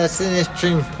 That's an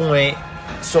interesting point.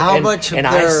 So how much of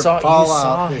their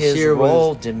fallout this year role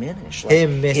was diminish? Like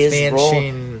him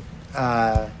mismanaging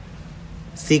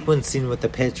sequencing with the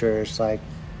pitchers, like,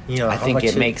 you know. I think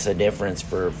it makes a difference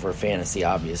for fantasy,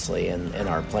 obviously, and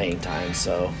our playing time.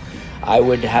 So I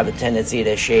would have a tendency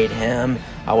to shade him.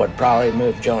 I would probably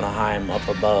move Jonah Heim up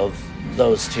above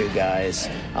those two guys,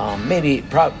 maybe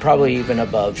probably even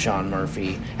above Sean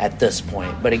Murphy at this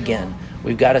point. But again,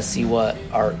 we've got to see what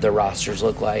the rosters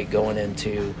look like going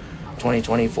into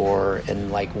 2024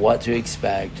 and like what to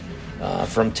expect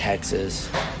from Texas.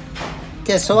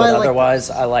 Yeah, so but otherwise,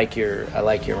 I like your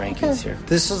rankings here.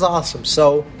 This is awesome.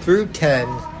 So through 10,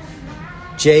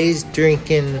 Jay's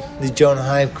drinking the Jonah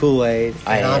Heim Kool-Aid,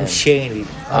 and I'm shading.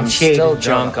 I'm still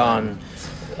drunk on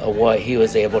what he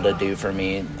was able to do for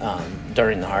me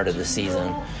during the heart of the season.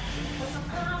 All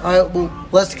right, well,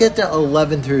 let's get to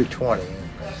 11 through 20.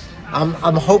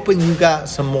 I'm hoping you got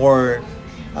some more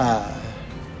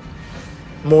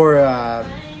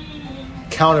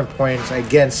counterpoints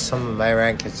against some of my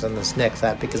rankings on this next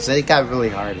app, because they got really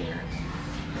hard here.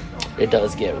 It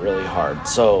does get really hard.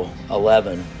 So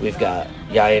 11, we've got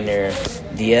Yainer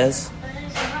Diaz.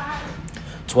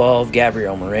 12,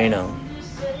 Gabriel Moreno.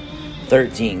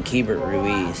 13, Keibert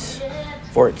Ruiz.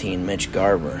 14, Mitch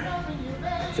Garver.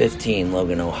 15,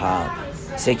 Logan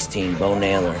O'Hoppe. 16, Bo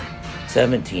Naylor.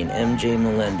 17, MJ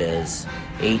Melendez.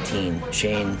 18,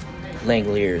 Shane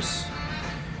Langeliers.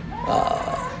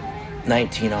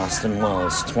 19, Austin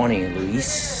Wells. 20,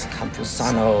 Luis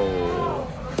Camposano.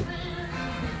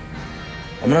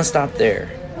 I'm going to stop there.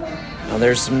 Now,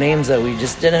 there's some names that we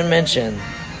just didn't mention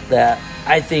that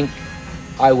I think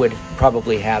I would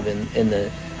probably have in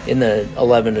the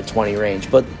 11 to 20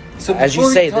 range. But so as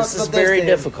you say, this is very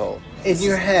difficult. In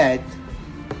your head,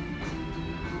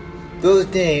 those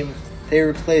names, they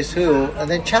replace who? And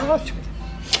then challenge me.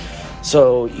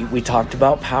 So we talked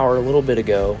about power a little bit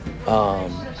ago.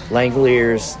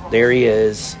 Langeliers, there he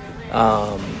is.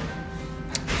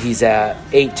 He's at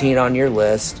 18 on your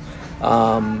list.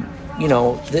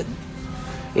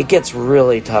 It gets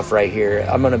really tough right here.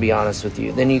 I'm going to be honest with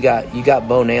you. Then you got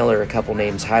Bo Naylor a couple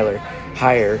names higher.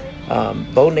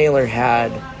 Bo Naylor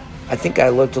had, I think I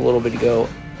looked a little bit ago,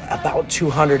 about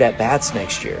 200 at-bats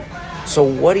next year. So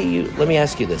let me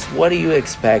ask you this. What do you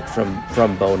expect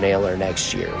from Bo Naylor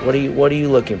next year? What are you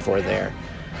looking for there?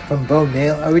 From Bo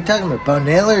Naylor? Are we talking about Bo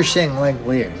Naylor or Shane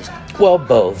Langeliers? Well,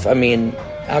 both. I mean,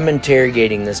 I'm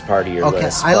interrogating this part of your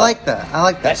list. I like that.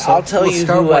 So I'll tell you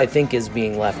who I think is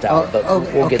being left out, but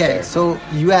we'll get there. So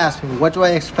you asked me, what do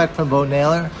I expect from Bo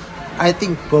Naylor? I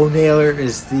think Bo Naylor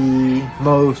is the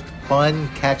most fun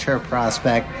catcher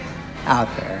prospect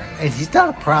out there. And he's not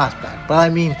a prospect, but I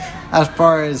mean, as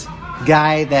far as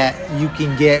guy that you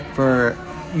can get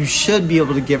you should be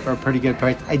able to get for a pretty good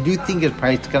price. I do think his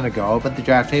price is going to go up at the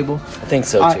draft table. I think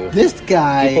so, too. This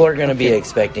guy... People are going to be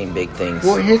expecting big things.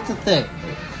 Well, here's the thing.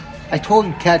 I told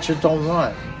you catchers don't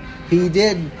run. He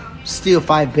did steal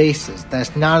 5 bases.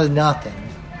 That's not a nothing.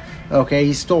 Okay,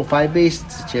 he stole 5 bases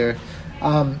this year.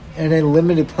 And in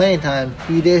limited playing time,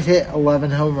 he did hit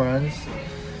 11 home runs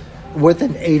with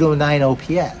an 809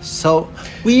 OPS. So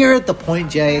we are at the point,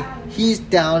 Jay, he's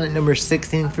down at number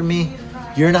 16 for me.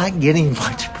 You're not getting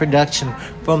much production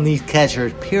from these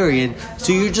catchers, period.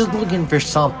 So you're just looking for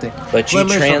something. But you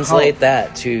translate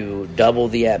that to double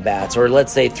the at-bats, or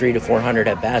let's say 300 to 400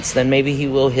 at-bats, then maybe he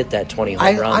will hit that 20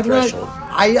 home run threshold.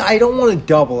 I don't want to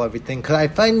double everything, because I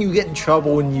find you get in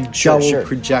trouble when you double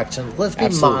projections. Let's be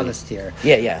modest here.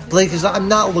 Yeah. Because I'm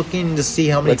not looking to see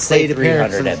how many plate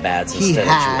appearances at-bats he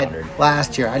had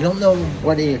last year. I don't know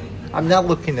I'm not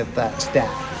looking at that stat.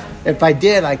 If I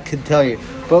did, I could tell you.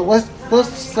 But let's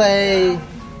say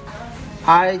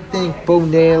I think Bo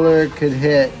Naylor could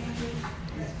hit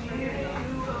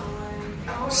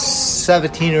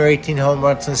 17 or 18 home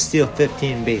runs and steal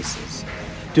 15 bases.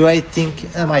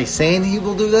 Am I saying he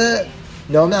will do that?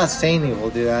 No, I'm not saying he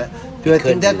will do that. Do I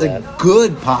think that's a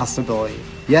good possibility?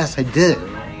 Yes, I did.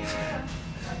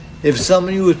 If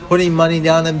somebody was putting money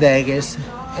down in Vegas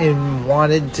and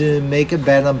wanted to make a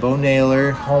bet on Bo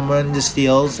Naylor, home run to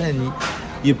steals, and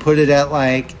you put it at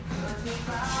I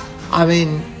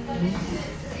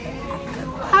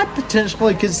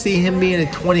potentially could see him being a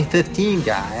 2015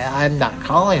 guy. I'm not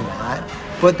calling that.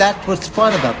 But that's what's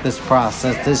fun about this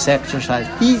process, this exercise.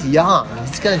 He's young.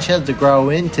 He's got a chance to grow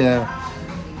into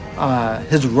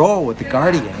his role with the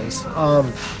Guardians.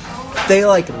 They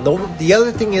like him. The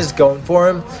other thing is going for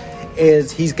him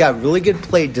is he's got really good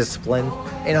plate discipline,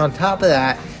 and on top of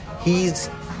that, he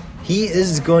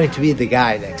is going to be the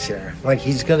guy next year. Like,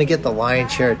 he's going to get the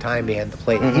lion's share of time behind the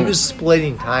plate. He was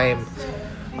splitting time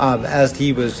as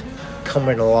he was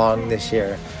coming along this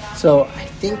year. So I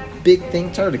think big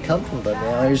things are to come from him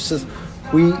now. It's just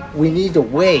we need to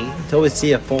wait until we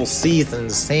see a full season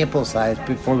sample size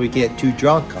before we get too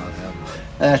drunk on him.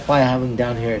 And that's why I have him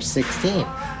down here at 16.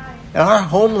 And our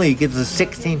home league is a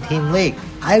 16-team league.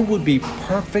 I would be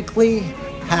perfectly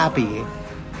happy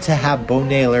to have Bo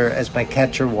Naylor as my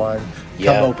catcher one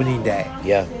come opening day.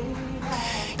 Yeah.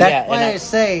 That's why I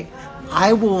say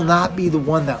I will not be the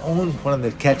one that owns one of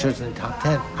the catchers in the top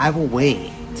 10. I will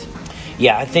wait.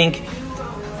 Yeah, I think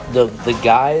the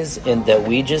guys that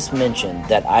we just mentioned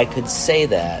that I could say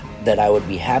that I would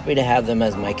be happy to have them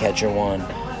as my catcher one.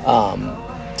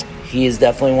 He is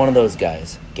definitely one of those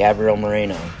guys. Gabriel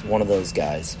Moreno, one of those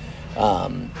guys.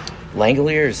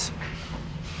 Langoliers,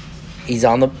 he's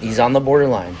on the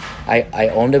borderline. I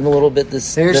owned him a little bit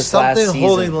this last season. There's something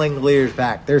holding Langoliers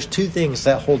back. There's two things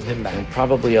that hold him back. And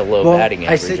probably a low batting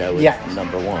average,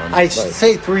 number one. I should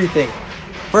say three things.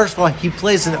 First of all, he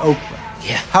plays in Oakland.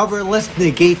 Yeah. However, let's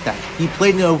negate that. He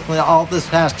played in Oakland all this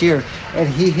past year, and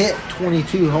he hit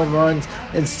 22 home runs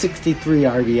and 63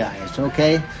 RBIs,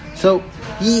 okay? So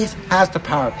he has the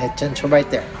power potential right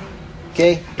there,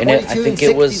 okay? And I think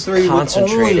it was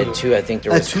concentrated, too. I think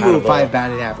there was a 205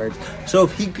 batting average. So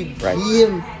if he could,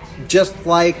 just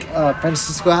like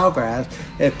Francisco Alvarez,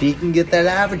 if he can get that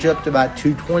average up to about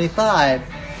 225,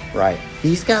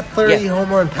 he's got 30 home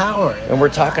run power. And we're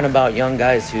talking about young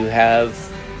guys who have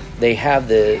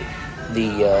the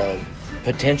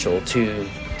potential to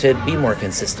be more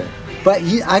consistent. But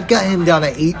I've got him down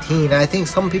at 18. I think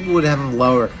some people would have him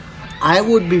lower. I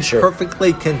would be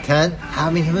perfectly content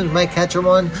having him as my catcher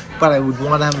one, but I would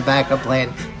want to have a backup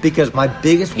plan because my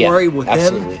biggest worry with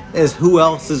him is who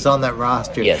else is on that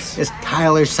roster. Yes. It's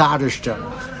Tyler Soderstrom.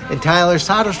 And Tyler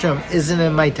Soderstrom isn't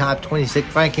in my top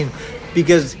 26 ranking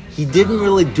because he didn't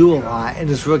really do a lot in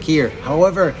his rookie year.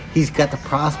 However, he's got the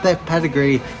prospect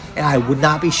pedigree, and I would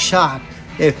not be shocked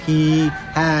if he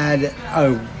had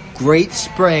a great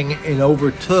spring and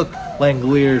overtook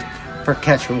Langoliers for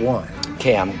catcher one.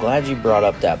 Okay, I'm glad you brought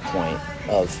up that point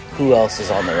of who else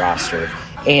is on the roster.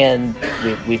 And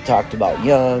we've talked about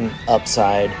young,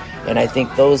 upside, and I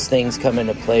think those things come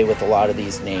into play with a lot of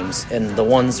these names. And the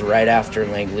ones right after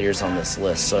Langoliers on this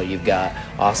list. So you've got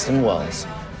Austin Wells,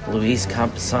 Luis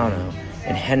Campusano,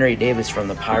 and Henry Davis from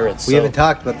the Pirates. We haven't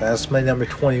talked about that. That's my number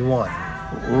 21.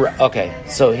 Okay,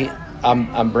 so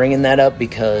I'm bringing that up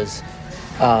because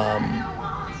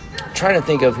trying to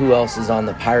think of who else is on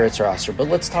the Pirates roster, but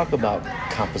let's talk about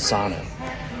Campusano.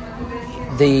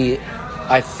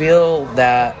 I feel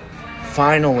that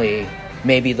finally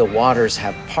maybe the waters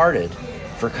have parted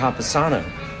for Campusano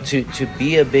to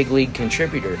be a big league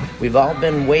contributor. We've all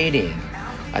been waiting.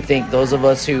 I think those of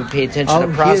us who pay attention to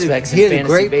prospects in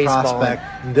fantasy baseball,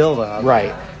 prospect build up,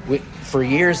 for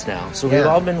years now. So we've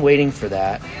all been waiting for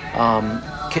that.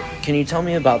 Can you tell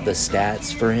me about the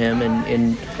stats for him?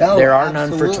 And there are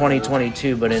none for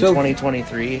 2022, but in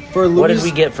 2023, what did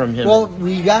we get from him? Well,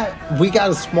 we got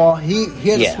a small. He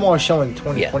had a small show in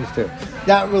 2022.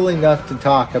 Not really enough to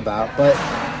talk about, but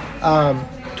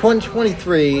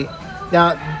 2023.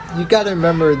 Now you got to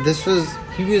remember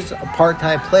he was a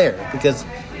part-time player because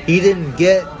he didn't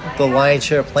get the lion's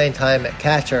share of playing time at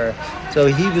catcher. So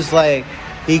he was like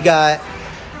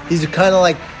he's kind of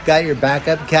like got your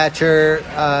backup catcher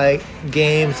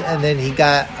games, and then he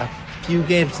got a few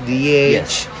games DH.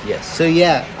 Yes. So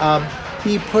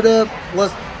he put up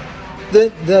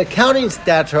the counting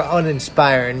stats are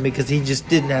uninspiring because he just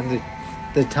didn't have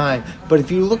the time. But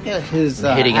if you look at his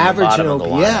average in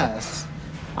OPS,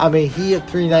 I mean, he had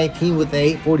 319 with an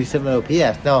 847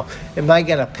 OPS. Now, am I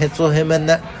going to pencil him in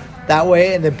that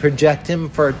way and then project him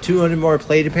for 200 more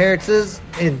plate appearances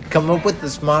and come up with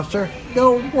this monster?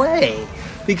 No way.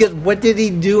 Because what did he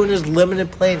do in his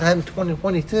limited playing time in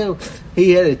 2022?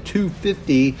 He had a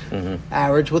 250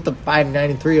 average with a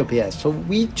 593 OPS. So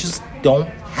we just don't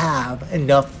have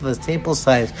enough of a sample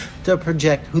size to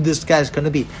project who this guy's going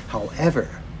to be. However,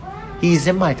 he's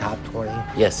in my top 20.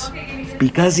 Yes.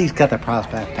 Because he's got the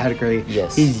prospect pedigree.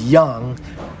 Yes. He's young.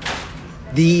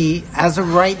 As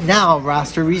of right now,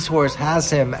 Roster Resource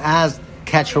has him as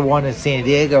catcher one in San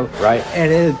Diego. Right.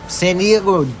 And if San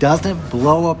Diego doesn't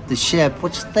blow up the ship,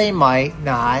 which they might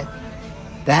not,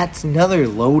 that's another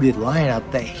loaded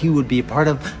lineup that he would be a part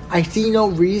of. I see no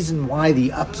reason why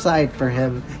the upside for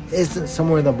him isn't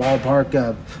somewhere in the ballpark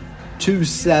of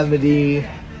 270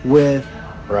 with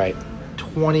Right.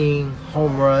 20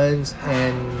 home runs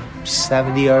and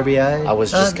 70 RBI. I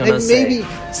was just going to say. Maybe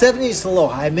 70 is a little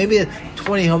high. Maybe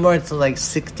 20 home runs and like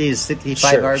 60 to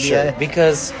 65 RBI. Sure.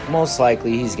 Because most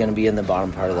likely he's going to be in the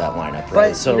bottom part of that lineup,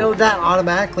 right? But, so, that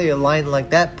automatically, a line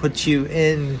like that puts you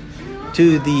in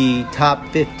to the top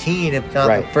 15, if not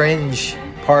the fringe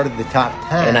part of the top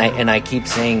 10. And I keep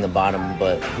saying the bottom,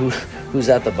 but who's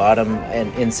at the bottom?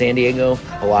 And in San Diego,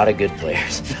 a lot of good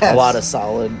players, a lot of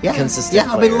solid, consistent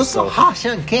players. I mean, look what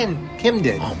Ha-Seong Kim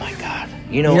did. Oh my God!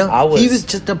 He was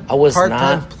just a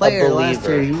part-time player last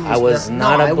year. I was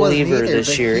not a believer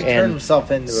this year, he turned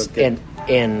himself into a good.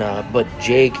 But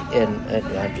Jake and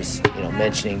I'm just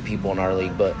mentioning people in our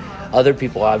league, but other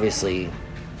people obviously.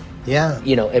 Yeah.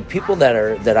 And people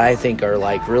that I think are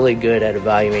like really good at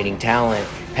evaluating talent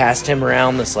passed him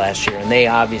around this last year, and they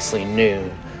obviously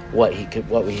knew what he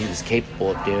was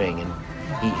capable of doing, and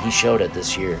he showed it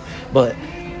this year. But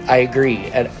I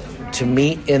agree. To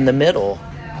meet in the middle,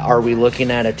 are we looking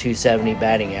at a 270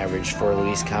 batting average for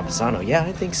Luis Campusano? Yeah,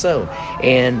 I think so.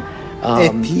 And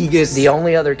the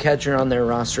only other catcher on their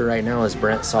roster right now is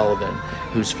Brent Sullivan,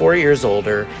 who's 4 years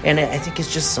older, and I think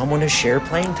it's just someone to share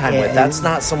playing time with. That's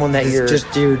not someone that you're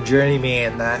just your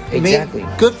journeyman. Exactly.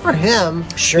 Good for him.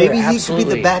 Sure, maybe absolutely. he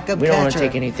could be the backup catcher. We don't want to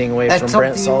take anything away from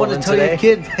Brent Sullivan today. That's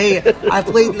something you want to tell your kids. Hey, I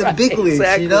played in the big leagues.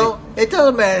 Exactly. It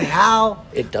doesn't matter how.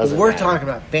 It doesn't. We're matter. talking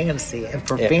about fantasy, and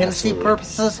for fantasy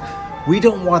purposes, we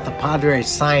don't want the Padres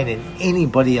signing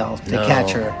anybody else to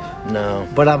catcher. No.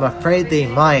 But I'm afraid they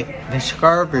might. Mitch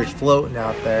Garver's floating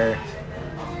out there.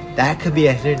 That could be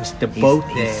a hindrance to both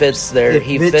names. He fits their if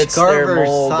Mitch Mitch Garver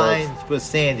mold signs with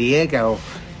San Diego,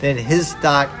 then his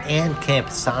stock and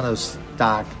Campusano's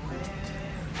stock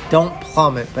don't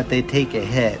plummet, but they take a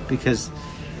hit because,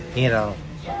 we don't,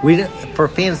 for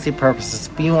fantasy purposes,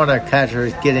 we want our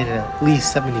catchers getting at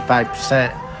least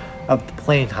 75% of the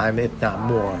playing time, if not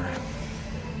more.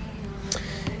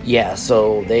 Yeah,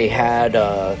 so they had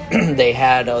other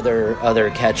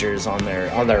catchers on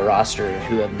their roster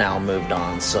who have now moved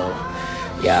on. So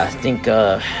yeah, I think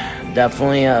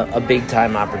definitely a big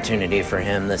time opportunity for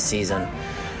him this season.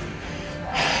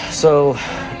 So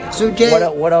Jay,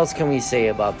 what else can we say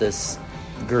about this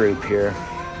group here?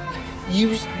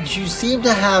 You seem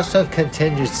to have some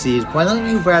contingencies. Why don't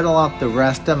you rattle off the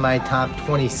rest of my top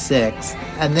 26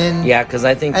 and then because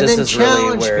I think this is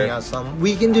really where me on some.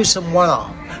 We can do some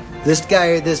one-off. This guy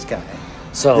or this guy.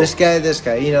 So this guy,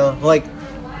 like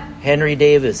Henry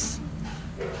Davis,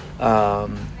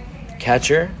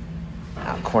 catcher,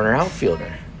 corner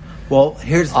outfielder. Well,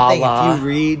 here's the thing: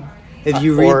 if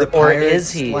you read the Pirates, or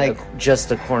is he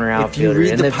just a corner outfielder if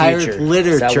you read in the Pirates future?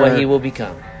 Literature, Is that what he will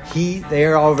become?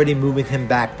 They're already moving him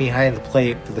back behind the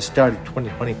plate for the start of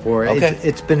 2024. Okay.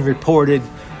 It's been reported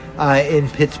in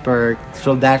Pittsburgh,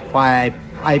 so that's why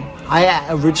I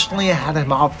originally had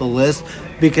him off the list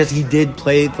because he did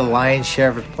play the lion's share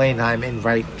of his playing time in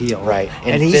right field. Right,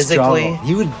 and he physically, struggled.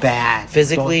 He was bad.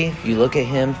 Physically, you look at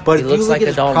him, but he looks like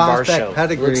a Dalton Varsho.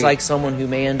 Pedigree, looks like someone who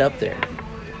may end up there.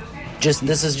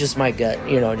 This is just my gut,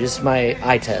 just my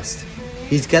eye test.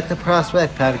 He's got the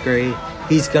prospect pedigree.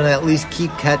 He's going to at least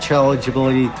keep catch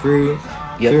eligibility through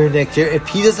next year. If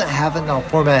he doesn't have it in our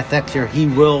format next year, he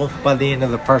will by the end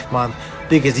of the first month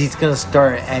because he's going to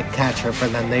start at catcher for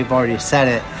them. They've already said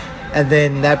it. And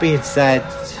then that being said,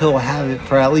 he'll have it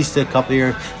for at least a couple of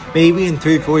years. Maybe in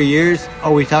 3-4 years,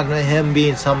 are we talking about him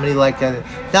being somebody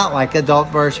not like a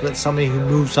Dalton Varsho, but somebody who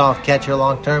moves off catcher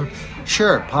long term?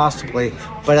 Sure, possibly.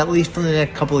 But at least for the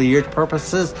next couple of years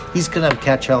purposes, he's going to have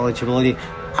catch eligibility.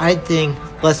 I think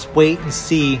let's wait and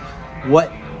see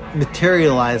what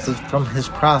materializes from his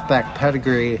prospect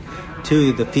pedigree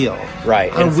to the field.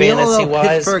 Right. And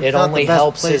fantasy-wise, it only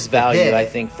helps his value, I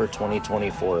think, for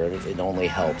 2024. It only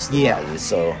helps the value.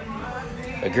 So,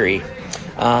 agree.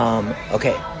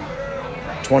 Okay.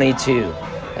 22.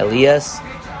 Elias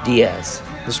Diaz.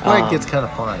 This is where it gets kind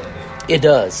of fun. It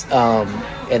does.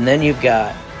 And then you've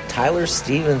got Tyler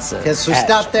Stevenson. Okay, so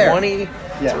stop there.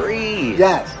 23.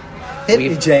 Yes. Hit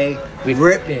me, Jay.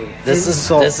 Rip me. This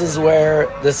is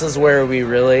where we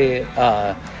really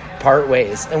part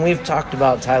ways. And we've talked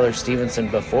about Tyler Stevenson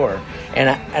before, and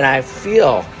I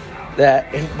feel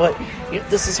that. But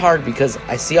this is hard because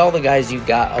I see all the guys you've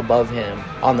got above him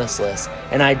on this list,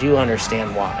 and I do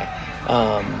understand why.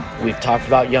 We've talked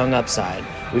about young upside.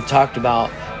 We've talked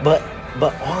about, but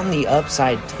on the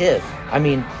upside tip, I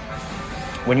mean,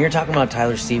 when you're talking about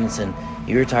Tyler Stevenson,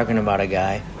 you're talking about a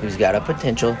guy who's got a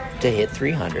potential to hit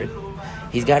 300.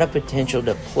 He's got a potential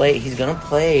to play. He's going to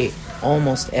play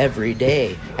almost every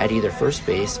day at either first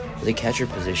base, or the catcher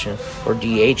position, or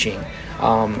DHing.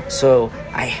 So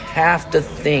I have to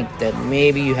think that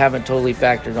maybe you haven't totally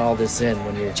factored all this in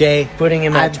when you're putting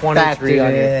him at 23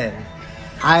 on your...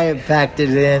 I have factored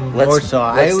it in more so.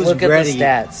 I was look ready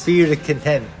at the stats. For you to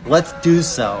contend. Let's do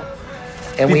so.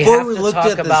 And we have to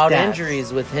talk about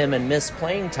injuries with him and missed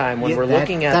playing time when we're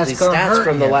looking at these stats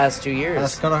from the last 2 years.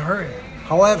 That's going to hurt him.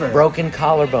 However, broken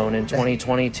collarbone in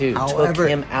 2022 took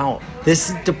him out. This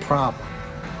is the problem.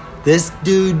 This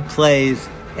dude plays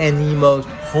in the most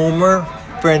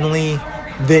homer-friendly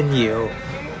venue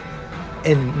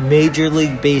in Major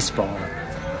League Baseball.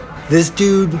 This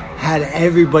dude had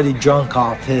everybody drunk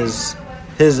off his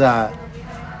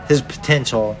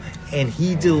potential, and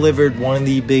he delivered one of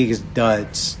the biggest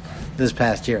duds this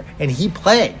past year. And he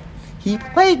played. He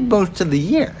played most of the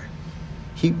year.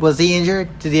 Was he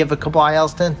injured? Did he have a couple IL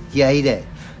stints? Yeah, he did.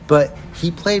 But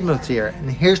he played most of the year.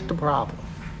 And here's the problem.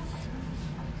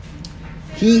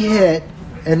 He hit,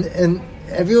 and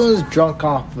everyone's drunk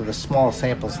off of a small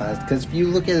sample size. Because if you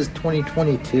look at his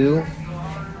 2022...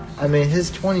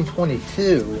 his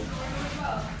 2022...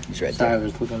 He's right there. Sorry, I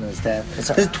was looking at his stat. His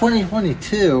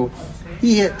 2022,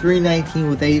 he hit 319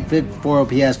 with 854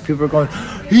 OPS. People are going,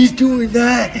 he's doing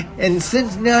that. And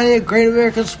Cincinnati, a Great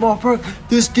American Small Park,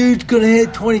 this dude's going to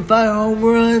hit 25 home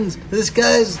runs. This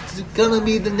guy's going to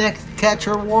be the next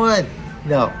catcher one.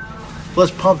 No.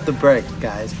 Let's pump the brakes,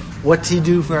 guys. What's he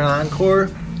do for an encore?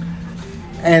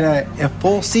 And a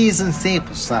full season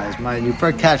sample size, mind you, for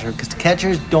a catcher. Because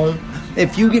catchers don't...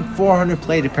 If you get 400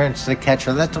 plate appearances as a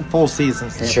catcher, that's a full season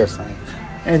sample size.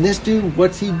 And this dude,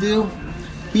 what's he do?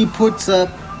 He puts up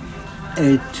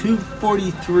a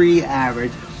 243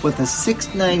 average with a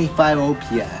 695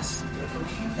 OPS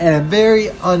and a very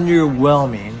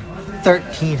underwhelming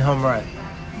 13 home run.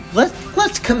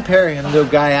 Let's compare him to a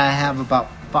guy I have about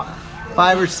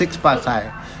 5 or 6 spots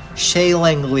higher, Shea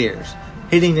Langeliers,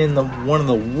 hitting in one of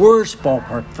the worst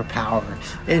ballparks for power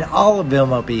in all of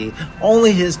MLB.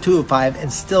 Only hits 205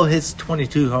 and still hits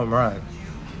 22 home runs.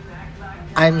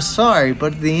 I'm sorry,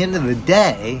 but at the end of the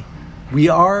day, we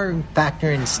are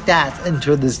factoring stats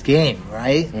into this game,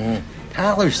 right? Mm-hmm.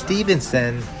 Tyler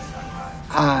Stevenson,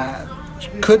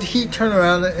 could he turn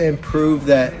around and prove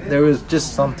that there was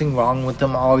just something wrong with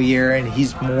him all year and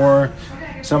he's more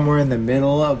somewhere in the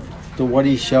middle of what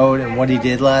he showed and what he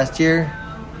did last year?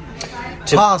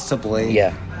 Possibly.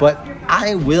 Yeah. But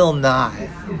I will not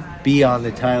be on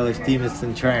the Tyler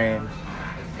Stevenson train.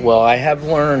 Well, I have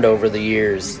learned over the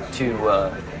years to...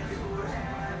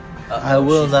 I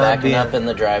will she's not backing be up in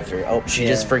the drive-thru. Oh, she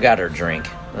just forgot her drink.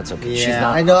 That's okay. Yeah, she's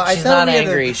not. I know. She's not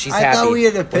angry. She's happy. I thought we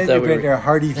had a fender bender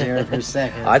Hardee there for a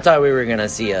second. I thought we were gonna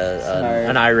see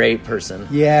an irate person.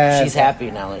 Yeah. She's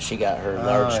happy now that she got her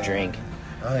large drink.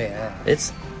 Oh yeah.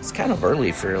 It's kind of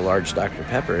early for a large Dr.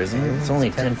 Pepper, isn't it? It's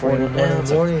only 10:40 in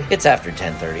the morning. It's after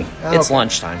 10:30. It's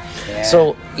lunchtime. Yeah.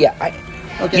 So yeah,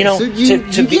 okay, so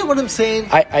you get what I'm saying?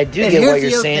 I do get what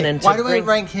you're saying. And why do I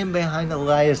rank him behind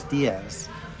Elias Diaz?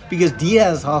 Because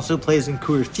Diaz also plays in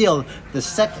Coors Field, the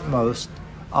second most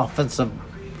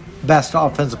best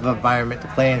offensive environment to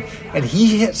play in, and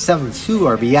he hit 72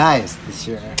 RBIs this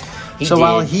year.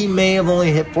 While he may have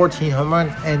only hit 14 home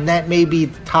runs, and that may be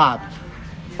the top,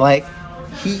 like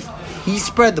he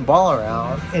spread the ball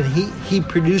around and he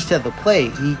produced at the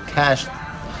plate.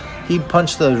 He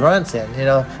punched those runs in.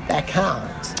 That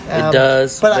counts. It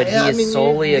does, but he is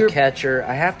solely a catcher.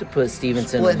 I have to put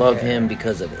Stevenson above him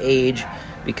because of age,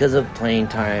 because of playing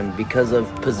time, because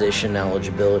of position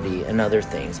eligibility and other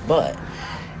things. But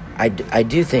I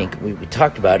do think, we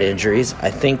talked about injuries,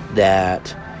 I think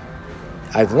that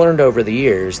I've learned over the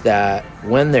years that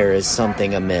when there is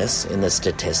something amiss in the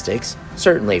statistics,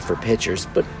 certainly for pitchers,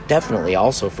 but definitely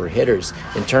also for hitters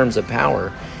in terms of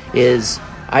power, is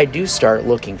I do start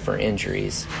looking for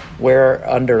injuries where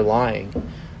underlying.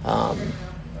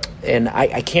 And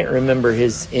I can't remember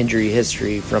his injury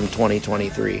history from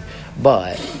 2023,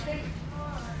 but...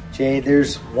 Jay,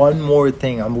 there's one more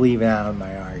thing I'm leaving out of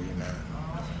my argument.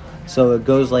 So it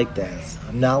goes like this.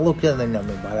 I'm not looking at the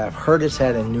number, but I've heard it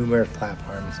said in numerous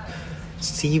platforms.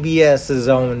 CBS's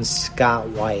own Scott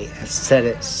White has said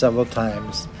it several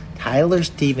times. Tyler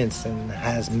Stevenson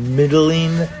has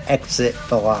middling exit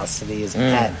velocities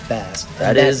at best.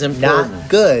 That is important. Not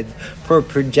good for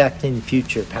projecting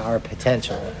future power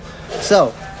potential.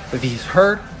 So, if he's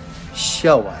hurt,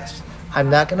 show us. I'm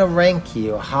not going to rank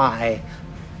you high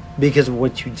because of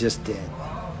what you just did.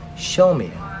 Show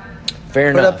me.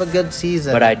 Fair enough. Put up a good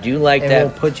season. But I do like and that.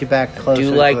 We'll put you back closer. I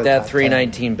do like to that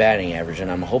 319 batting average,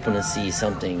 and I'm hoping to see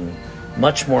something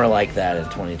much more like that in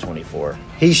 2024.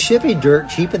 He should be dirt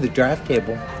cheap at the draft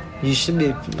table. You should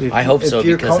be. I hope so,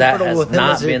 because that has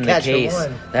not been the case.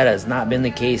 One. That has not been the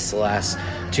case the last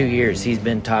 2 years. He's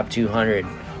been top 200,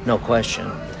 no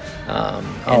question.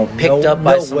 Picked up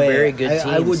by some very good teams.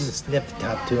 I wouldn't sniff the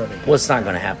top 200. Well, it's not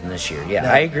going to happen this year. Yeah, No.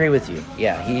 I agree with you.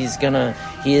 Yeah,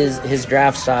 his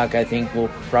draft stock, I think, will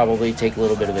probably take a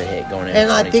little bit of a hit going into 2024.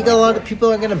 And I think a lot of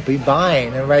people are going to be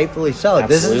buying, and rightfully so.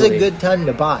 Absolutely. This is a good time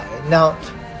to buy. Now,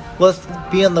 let's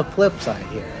be on the flip side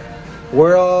here.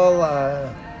 We're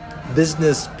all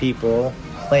business people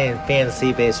playing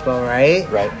fantasy baseball, right?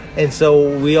 Right. And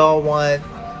so we all want,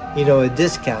 a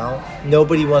discount.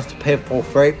 Nobody wants to pay full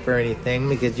freight for anything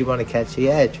because you want to catch the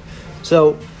edge.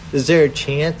 So is there a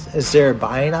chance? Is there a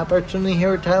buying opportunity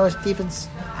here with Tyler Stevens?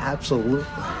 Absolutely.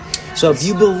 So if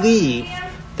you believe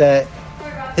that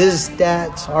his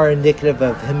stats are indicative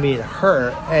of him being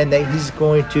hurt and that he's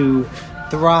going to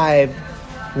thrive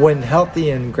when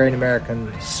healthy in Great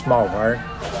American Small Park,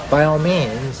 by all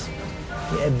means,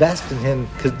 invest in him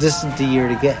because this is the year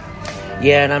to get him.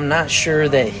 Yeah, and I'm not sure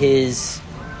that his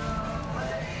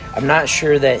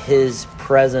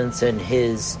presence and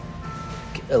his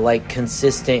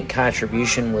consistent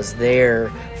contribution was there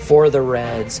for the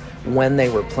Reds when they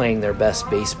were playing their best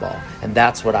baseball, and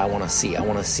that's what I want to see. I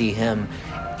want to see him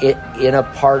in a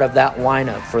part of that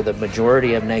lineup for the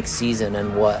majority of next season,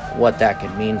 and what that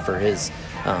could mean for his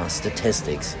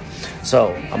statistics.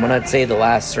 So I'm going to say the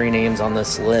last three names on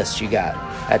this list. You got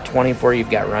at 24, you've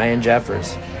got Ryan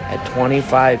Jeffers. At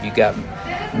 25, you got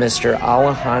Mr.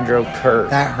 Alejandro Kirk.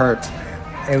 That hurts.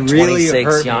 It really 26,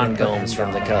 hurt. Yan Gomes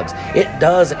from the Cubs. It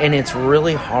does, and it's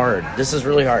really hard. This is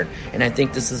really hard, and I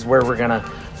think this is where we're gonna,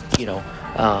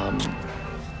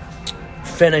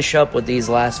 finish up with these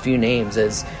last few names.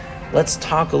 Let's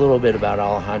talk a little bit about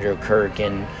Alejandro Kirk,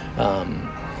 and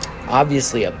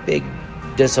obviously a big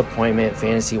disappointment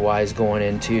fantasy-wise going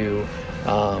into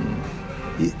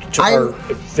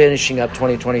finishing up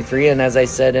 2023. And as I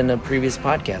said in a previous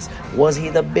podcast, was he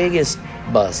the biggest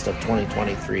bust of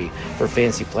 2023 for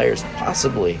fantasy players?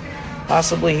 Possibly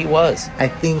he was. I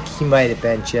think he might have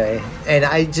been, Jay. And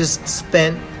I just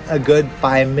spent a good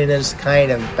 5 minutes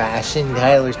kind of bashing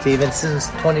Tyler Stevens since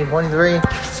 2023.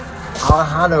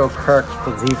 Alejandro Kirk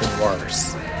was even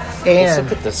worse. Let's And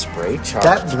look at the spray chart.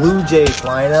 that Blue Jays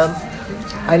lineup,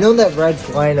 I know that Reds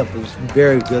lineup was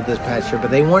very good this past year, but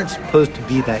they weren't supposed to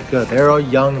be that good. They're all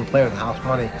young and playing with house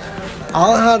money.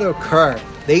 Alejandro Kirk,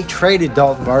 they traded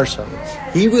Dalton Varsho.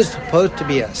 He was supposed to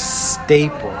be a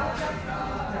staple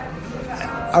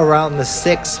around the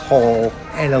sixth hole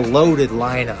and a loaded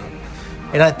lineup.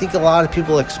 And I think a lot of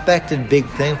people expected big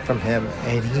things from him,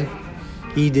 and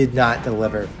he did not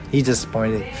deliver. He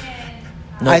disappointed.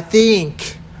 No. I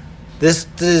think this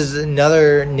is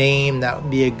another name that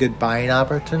would be a good buying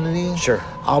opportunity. Sure.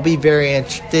 I'll be very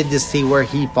interested to see where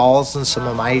he falls in some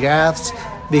of my drafts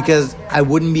because I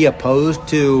wouldn't be opposed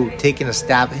to taking a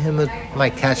stab at him as my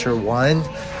catcher one.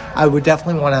 I would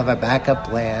definitely want to have a backup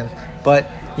plan. But,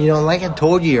 like I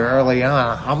told you early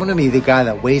on, I'm going to be the guy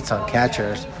that waits on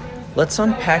catchers. Let's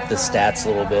unpack the stats a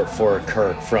little bit for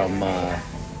Kirk from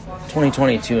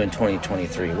 2022 and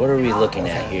 2023. What are we looking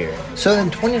at here? So in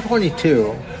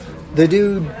 2022, the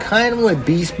dude kind of went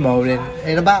beast mode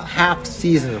in about half the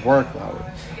season's workload.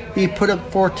 He put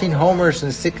up 14 homers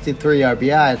and 63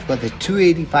 RBIs with a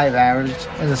 285 average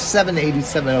and a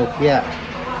 787 OPS.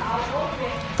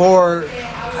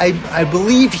 I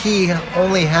believe he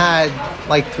only had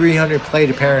like 300 plate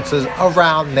appearances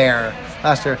around there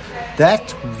last year.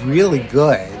 That's really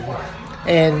good.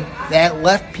 And that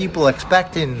left people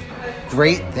expecting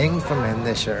great things from him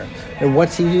this year. And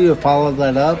what's he do to follow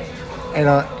that up? In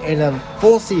a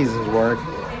full season's work,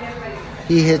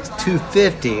 he hits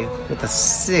 250 with a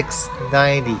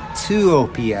 692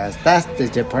 OPS. That's the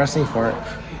depressing part.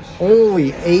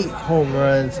 Only 8 home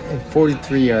runs and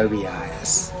 43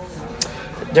 RBIs.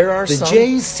 The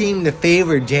Jays seem to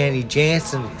favor Danny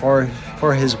Jansen for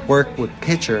his work with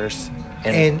pitchers.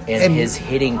 And his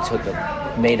hitting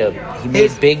made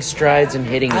big strides in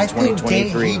hitting in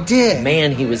 2023. He did.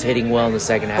 Man, he was hitting well in the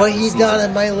second half. But of the he's season. not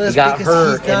on my list he got because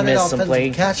hurt he's not and an missed some offensive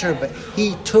playing. catcher. But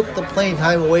he took the playing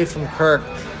time away from Kirk.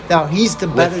 Now he's the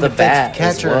better With the bat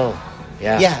defensive catcher. as well.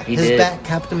 Yeah, he his did. bat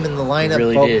kept him in the lineup. He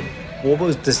really but did. What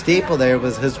was the staple there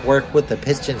was his work with the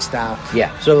pitching staff. Yeah.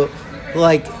 So,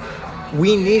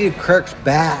 we needed Kirk's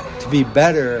bat to be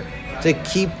better to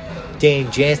keep Danny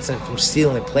Jansen from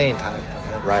stealing playing time.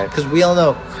 Right. Because we all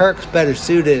know Kirk's better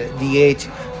suited at DH,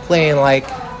 playing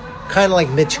kind of like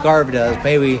Mitch Garver does,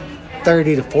 maybe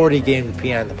 30 to 40 games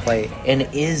behind the plate. And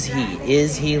is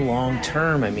he long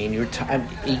term? I mean, I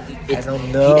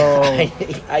don't know.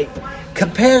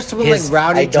 Compared to someone like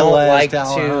Rowdy I don't Tellez like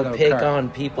to to pick Kirk. on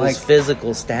people's Like,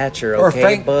 physical stature, or okay?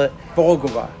 Frank But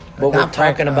Vogelbach. we're Not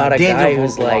Frank, talking about a Daniel guy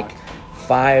who's Vogelbach.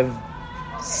 like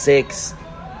 5'6",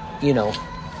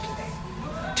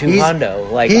 two hundo.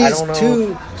 Like, I don't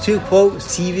know. To quote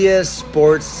CVS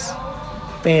Sports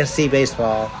Fantasy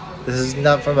Baseball, this is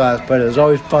not from us, but it was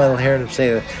always fun hearing him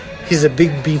say that he's a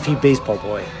big, beefy baseball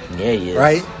boy. Yeah, he is.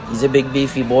 Right? He's a big,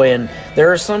 beefy boy, and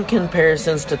there are some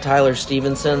comparisons to Tyler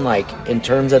Stevenson, like, in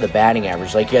terms of the batting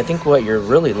average. Like, I think what you're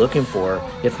really looking for,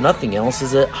 if nothing else,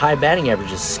 is a high batting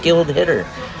average, a skilled hitter.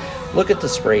 Look at the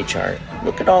spray chart.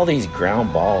 Look at all these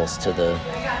ground balls to the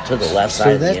left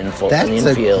side of the infield. That's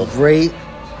a great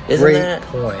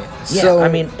point. Yeah, so, I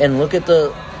mean, and look at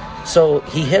so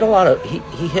he hit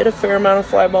he hit a fair amount of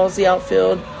fly balls the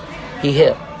outfield. He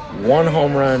hit one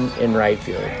home run in right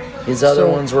field. His other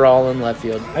ones were all in left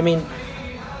field. I mean,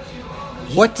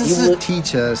 what does it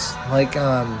teach us? Like,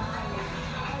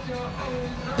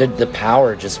 the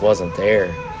power just wasn't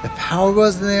there. The power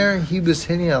wasn't there. He was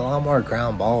hitting a lot more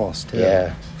ground balls too.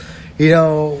 Yeah.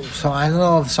 So I don't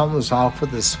know if something was off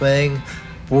with the swing,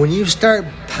 but when you start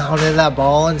pounding that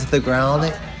ball into the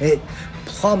ground, it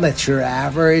plummets your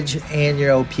average and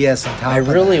your OPS on top I of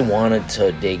that. really wanted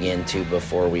to dig into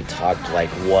before we talked, like,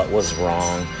 what was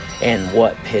wrong and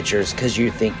what pitchers, because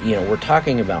you think, we're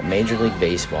talking about Major League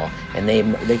Baseball, and they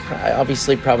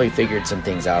obviously probably figured some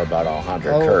things out about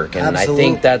Alejandro Kirk, and absolutely. I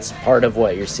think that's part of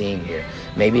what you're seeing here.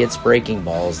 Maybe it's breaking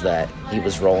balls that he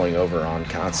was rolling over on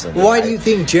constantly. Why do you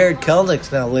think Jared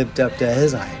Kelnick's now lived up to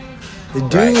his height? The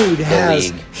dude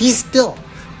he's still...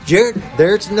 Jared,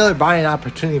 there's another buying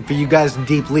opportunity for you guys in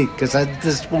Deep League, because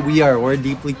this is what we are. We're a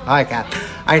Deep League podcast.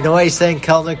 I know I sang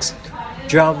Kelnick's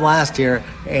drum last year,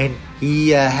 and he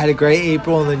had a great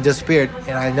April and then disappeared.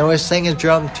 And I know I sang his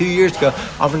drum 2 years ago.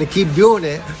 I'm going to keep doing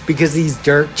it because he's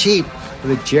dirt cheap.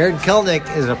 But Jared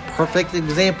Kelnick is a perfect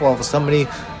example of somebody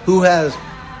who has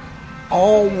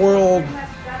all-world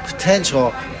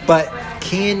potential, but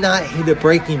cannot hit a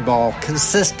breaking ball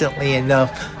consistently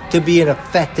enough to be an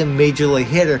effective major league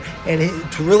hitter, and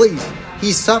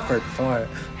he suffered for it.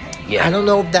 Yeah, I don't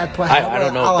know if that. I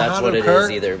don't know if that's what it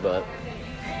is either, but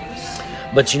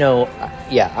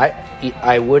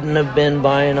I wouldn't have been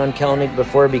buying on Kelnick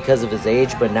before because of his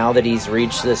age, but now that he's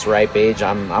reached this ripe age,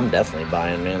 I'm definitely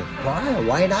buying him. Why?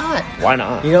 Why not? Why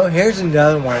not? Here's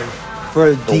another one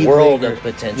for the world of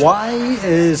potential. Why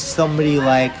is somebody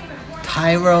like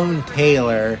Tyrone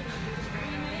Taylor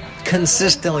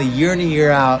consistently year in and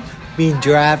year out being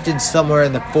drafted somewhere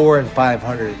in the 400 and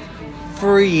 500,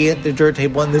 free at the dirt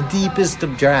table in the deepest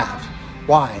of drafts?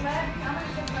 Why?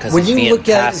 Because he's being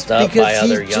passed up by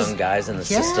other young guys in the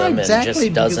system, exactly,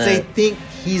 and just doesn't. Because they think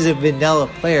he's a vanilla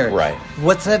player. Right.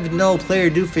 What's that vanilla player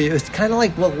do for you? It's kind of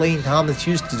like what Lane Thomas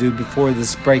used to do before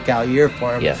this breakout year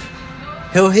for him. Yeah.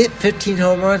 He'll hit 15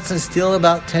 home runs and steal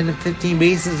about 10 to 15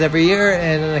 bases every year.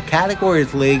 And in a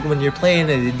categories league, when you're playing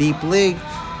in a deep league,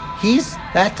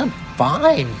 that's a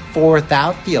fine fourth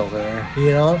outfielder,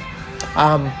 Yeah,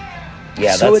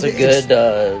 so that's a good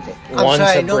one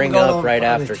to bring up right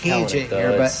after Kelnick, though.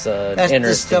 Here, it's that's interesting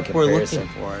the stuff comparison.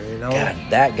 we're looking for, God,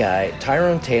 that guy,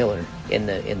 Tyrone Taylor, in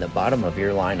the bottom of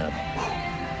your lineup,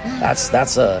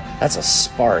 that's a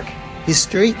spark. He's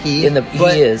streaky, but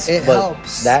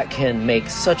helps. That can make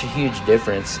such a huge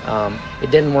difference. It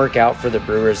didn't work out for the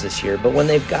Brewers this year, but when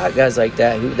they've got guys like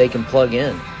that who they can plug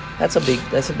in, that's a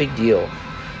big deal.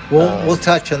 We'll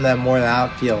touch on that more in the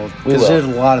outfield because there's a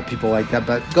lot of people like that.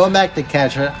 But going back to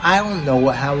catcher, I don't know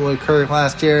what happened with Kirk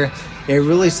last year. It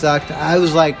really sucked. I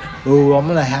was like, "Oh, I'm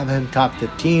gonna have him top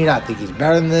 15. I think he's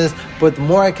better than this." But the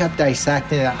more I kept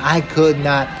dissecting it, I could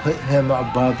not put him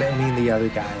above any of the other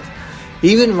guys.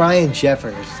 Even Ryan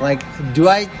Jeffers. Like, do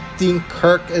I think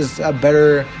Kirk is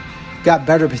got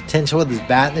better potential with his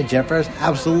bat than Jeffers?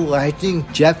 Absolutely. I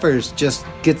think Jeffers just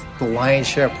gets the lion's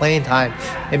share of playing time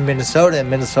in Minnesota, and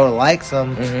Minnesota likes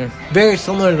him. Mm-hmm. Very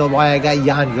similar to why I got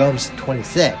Yan Gomes at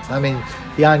 26. I mean,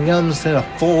 Yan Gomes in a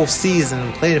full season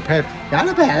and played not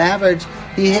a bad average.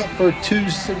 He hit for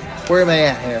where am I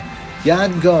at here?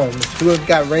 Yan Gomes, who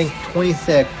got ranked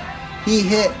 26, he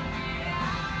hit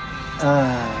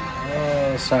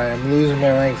sorry, I'm losing my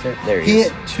ranks here. There he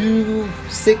hit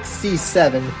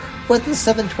 267 with the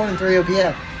 723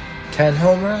 OPS. 10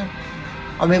 home run.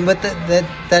 I mean, but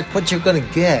that's what you're going to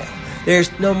get. There's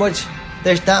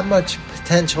not much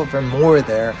potential for more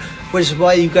there, which is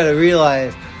why you got to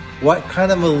realize what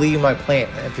kind of a league am I playing.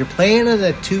 If you're playing in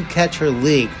a 2-catcher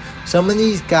league, some of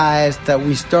these guys that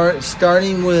we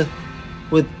starting with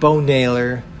with Bo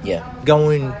Naylor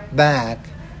going back,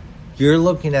 you're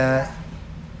looking at,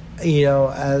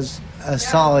 as a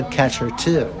solid catcher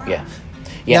too. Yeah.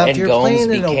 Now, and if you're Gomes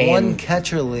playing in a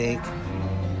one-catcher league,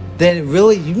 then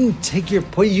really you can take your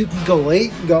point. You can go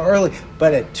late and go early.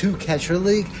 But a two-catcher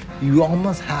league, you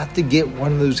almost have to get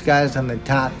one of those guys on the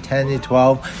top 10 to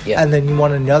 12, and then you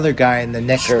want another guy in the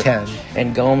next 10.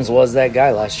 And Gomes was that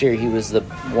guy last year. He was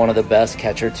one of the best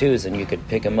catcher twos, and you could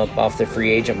pick him up off the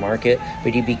free agent market.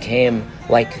 But he became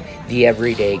like the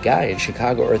everyday guy in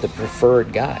Chicago, or the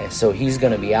preferred guy. So he's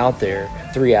going to be out there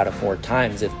 3 out of 4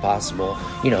 times if possible.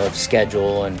 If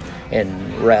schedule and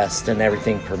rest and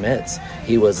everything permits.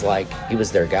 He was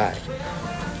their guy.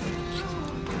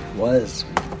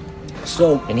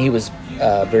 And he was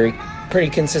pretty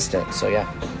consistent. So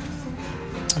yeah.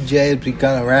 Jay, as we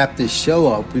kind of wrap this show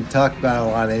up, we've talked about a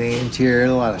lot of names here,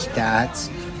 a lot of stats.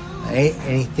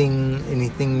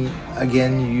 Anything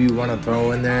again you want to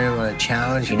throw in there? You want to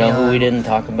challenge? You know who we didn't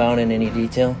talk about in any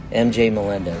detail? MJ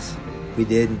Melendez. We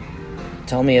did.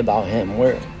 Tell me about him.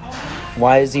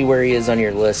 Why is he where he is on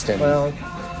your list? And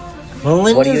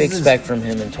Melendez, what do you expect from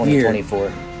him in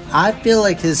 2024? I feel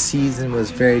like his season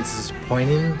was very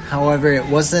disappointing. However, it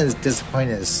wasn't as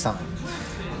disappointing as his son.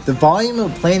 The volume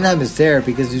of playing time is there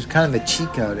because he's kind of a cheat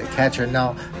code at catcher.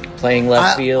 Now, playing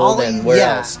left field and where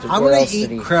else? I'm going to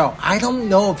eat crow. I don't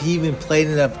know if he even played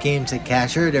enough games at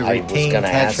catcher to retain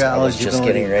catcher eligibility. I was just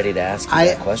getting ready to ask you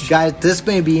that question. Guys, this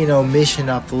may be an omission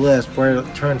off the list where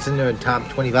it turns into a top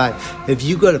 25. If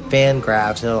you go to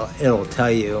Fangraphs, it'll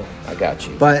tell you. I got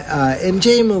you. But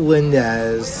MJ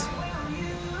Melendez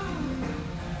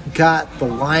got the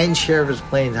lion's share of his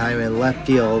playing time in left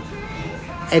field,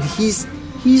 and he's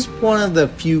one of the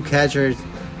few catchers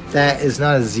that is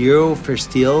not a 0 for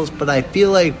steals, but I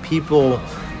feel like people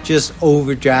just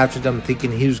overdrafted him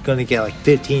thinking he was going to get like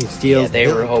 15 steals. Yeah, they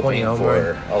were hoping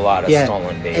for a lot of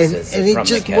stolen bases. And it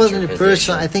just wasn't a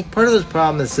person. I think part of his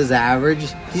problem is his average.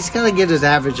 He's got to get his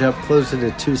average up closer to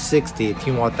 260 if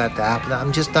you want that to happen.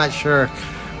 I'm just not sure.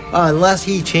 Unless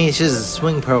he changes his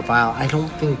swing profile, I don't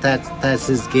think that's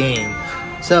his game.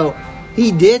 So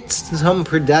he did some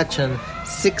production.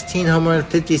 16 home runs,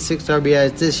 56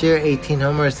 RBIs this year, 18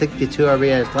 home runs, 62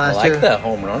 RBIs last year. I like that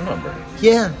home run number.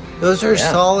 Yeah, those are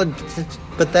solid,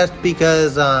 but that's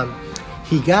because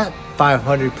he got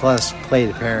 500 plus plate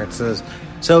appearances.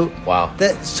 So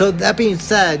that being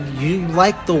said, you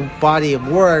like the body of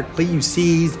work, but you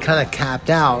see he's kind of capped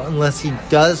out unless he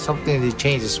does something to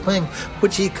change his swing,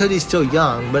 which he could. He's still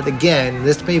young, but again,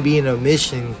 this may be an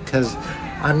omission because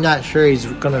I'm not sure he's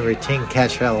going to retain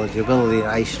catcher eligibility, and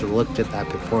I should have looked at that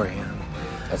beforehand.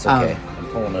 That's okay. I'm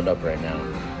pulling it up right now.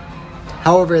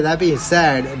 However, that being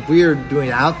said, if we were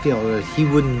doing outfielders, he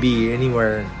wouldn't be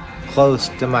anywhere close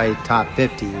to my top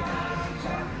 50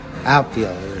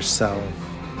 outfielders. So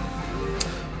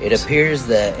it appears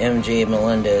that MJ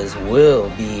Melendez will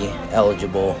be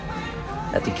eligible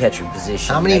at the catcher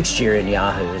position next year in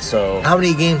Yahoo. So how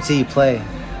many games did he play?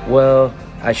 Well,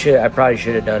 I probably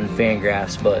should have done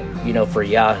Fangraphs, but for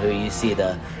Yahoo, you see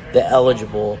the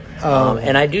eligible,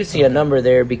 and I do see a number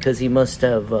there because he must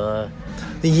have the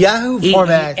Yahoo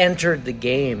format. He entered the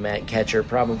game at catcher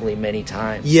probably many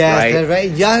times. Yeah, right? That's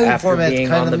right. Yahoo format's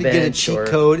kind of get a cheat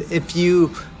code. If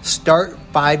you start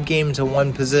 5 games at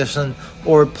one position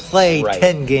or play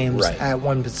 10 games at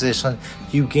one position,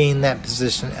 you gain that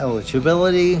position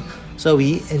eligibility. So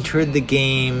he entered the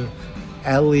game.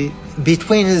 At least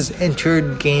between his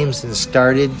entered games and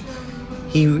started,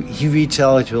 he reached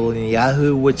eligibility in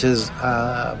Yahoo, which is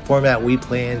a format we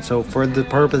play in. So for the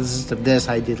purposes of this,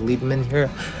 I did leave him in here.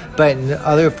 But in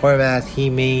other formats,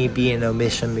 he may be an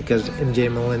omission because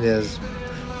MJ Melendez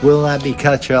will not be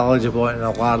catcher eligible in a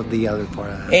lot of the other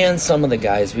formats. And some of the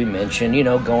guys we mentioned,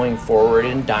 going forward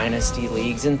in dynasty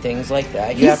leagues and things like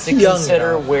that, you have to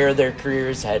consider where their career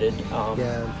is headed.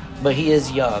 But he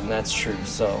is young, that's true.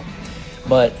 So.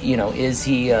 But, is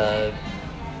he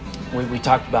we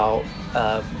talked about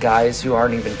guys who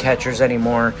aren't even catchers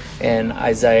anymore, and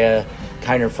Isaiah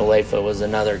Kiner-Falefa was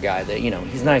another guy that,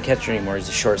 he's not a catcher anymore. He's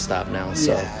a shortstop now.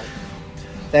 So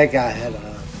that guy had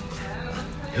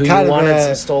who you wanted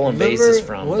some stolen bases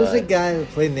from. What was the guy who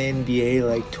played in the NBA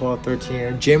like 12, 13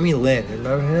 years? Jeremy Lin.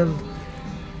 Remember him?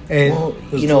 And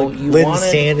you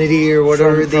wanted Sanity or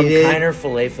whatever from they did.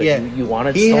 Kiner-Falefa, you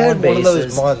wanted stolen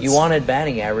bases. You wanted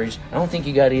batting average. I don't think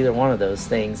you got either one of those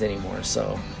things anymore.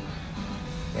 So,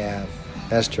 yeah,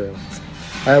 that's true.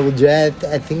 All right, well, Jed,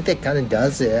 I think that kind of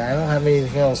does it. I don't have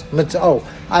anything else. But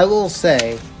I will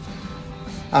say,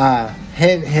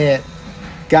 hint,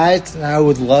 guys, I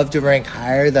would love to rank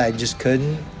higher that I just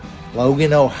couldn't.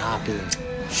 Logan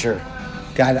O'Hoppe. Sure.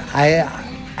 God,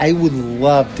 I would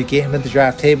love to get him at the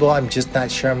draft table. I'm just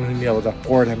not sure I'm going to be able to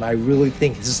afford him. I really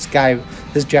think his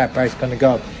draft price is going to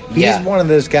go up. He's one of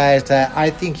those guys that I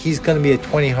think he's going to be a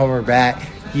 20-homer bat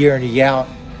year in and year out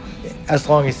as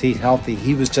long as he's healthy.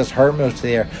 He was just hurt most of the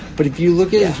year. But if you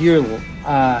look at his year,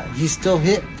 he still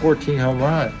hit 14 home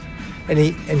runs.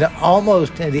 And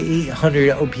almost at the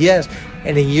 800 OPS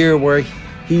in a year where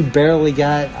he barely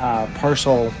got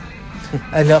partial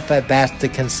enough at bats to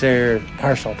consider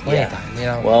partial playing time. You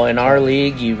know. Well, in our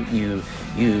league, you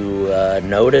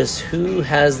notice who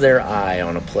has their eye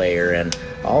on a player, and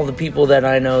all the people that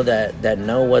I know that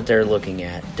know what they're looking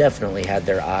at definitely had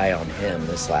their eye on him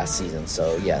this last season.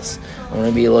 So yes, I'm going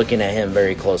to be looking at him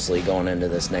very closely going into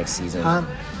this next season.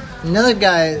 Another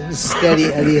guy, steady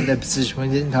Eddie in the position we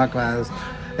didn't talk about is,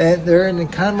 and they're in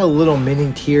kind of a little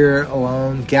mini tier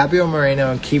alone. Gabriel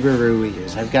Moreno and Keeper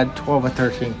Ruiz. I've got 12 or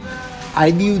 13. I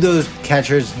view those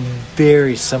catchers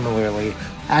very similarly.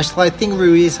 Actually, I think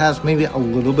Ruiz has maybe a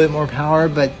little bit more power,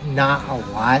 but not a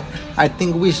lot. I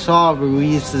think we saw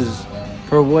Ruiz's,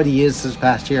 for what he is this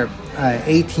past year,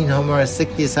 18 home runs,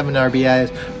 67 RBIs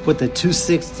with a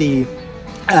 260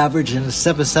 average and a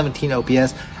 717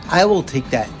 OPS. I will take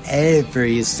that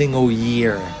every single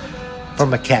year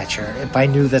from a catcher if I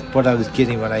knew that's what I was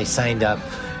getting when I signed up.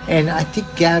 And I think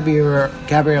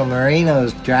Gabriel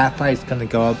Moreno's draft price is going to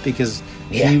go up because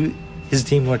his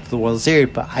team went to the World Series,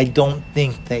 but I don't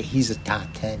think that he's a top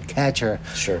 10 catcher.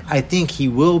 Sure. I think he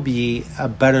will be a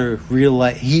better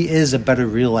real-life – he is a better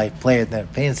real-life player than a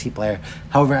fantasy player.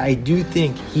 However, I do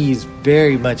think he's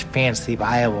very much fantasy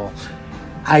viable.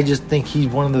 I just think he's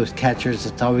one of those catchers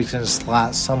that's always going to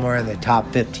slot somewhere in the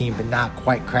top 15 but not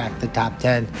quite crack the top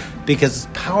 10 because his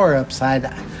power upside,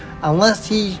 unless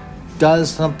he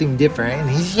does something different, and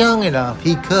he's young enough,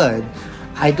 he could.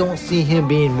 I don't see him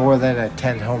being more than a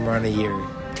 10 home run a year.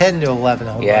 10 to 11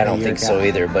 home run a year. Yeah, I don't think so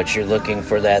either, but you're looking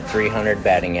for that 300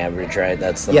 batting average, right?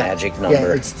 That's the magic number.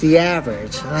 Yeah, it's the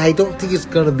average. And I don't think it's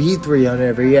going to be 300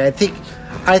 every year.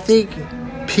 I think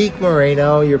peak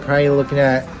Moreno, you're probably looking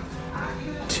at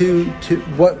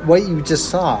what you just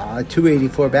saw, a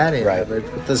 284 batting average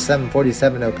with the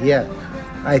 747 OPS.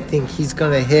 I think he's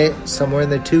going to hit somewhere in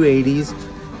the 280s,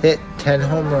 hit 10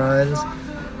 home runs,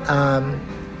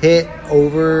 hit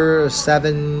over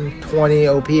 720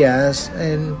 OPS,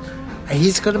 and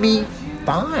he's going to be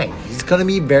fine. He's going to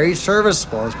be very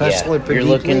serviceable, especially for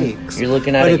deep leagues. You're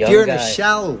looking at but a if young you're guy. In a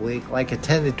shallow league, like a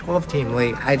 10 to 12 team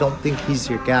league, I don't think he's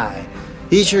your guy.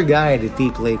 He's your guy in a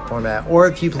deep league format. Or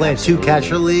if you play in two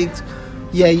catcher leagues,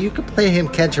 you could play him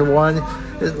catcher one.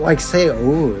 Like say,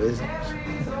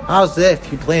 how's that if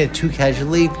you play in a two catcher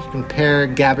league? You can pair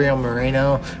Gabriel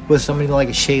Moreno with somebody like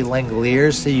a Shea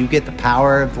Langoliers, so you get the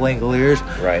power of Langoliers,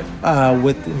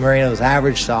 with Moreno's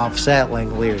average to offset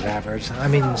Langoliers' average. I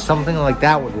mean, something like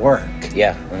that would work.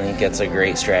 Yeah, I think that's a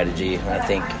great strategy. I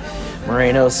think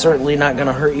Moreno's certainly not going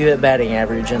to hurt you at batting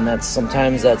average, and that's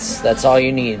all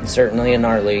you need. Certainly in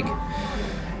our league.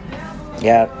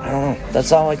 Yeah, I don't know.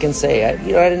 That's all I can say. I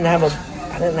didn't have a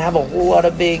whole lot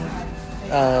of big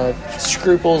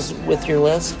scruples with your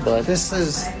list, but this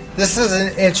is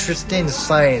an interesting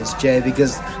science, Jay,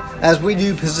 because as we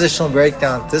do positional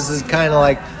breakdowns, this is kind of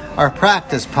like our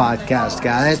practice podcast,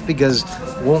 guys. Because,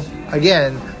 well,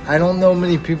 again, I don't know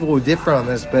many people who differ on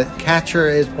this, but catcher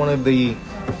is one of the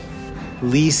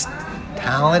least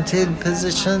talented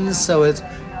positions, so it's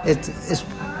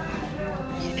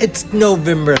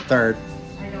November 3rd.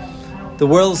 The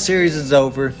World Series is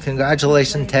over.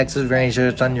 Congratulations, Texas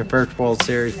Rangers, on your first World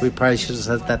Series. We probably should have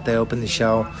said that they opened the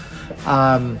show.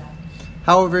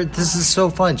 However, this is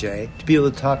so fun, Jay, to be able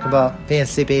to talk about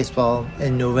fantasy baseball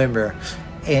in November.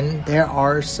 And there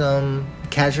are some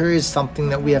catcher is something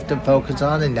that we have to focus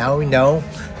on, and now we know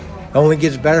it only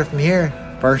gets better from here.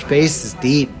 First base is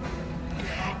deep.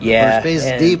 Yeah, first base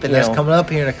is deep, and that's coming up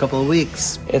here in a couple of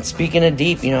weeks. And speaking of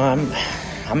deep,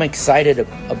 I'm excited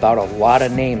about a lot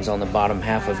of names on the bottom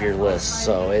half of your list,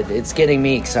 so it's getting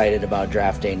me excited about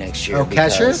draft day next year. Oh,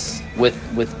 catchers?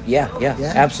 Yeah,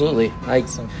 absolutely. Like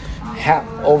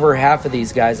over half of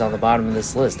these guys on the bottom of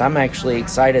this list, I'm actually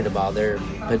excited about their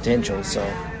potential. So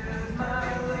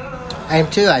I am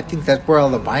too. I think that's where all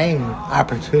the buying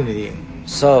opportunity.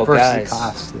 So versus guys,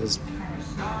 cost is.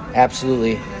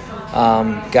 Absolutely.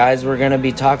 Guys, we're going to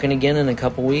be talking again in a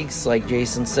couple weeks, like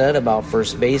Jason said, about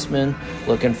first baseman.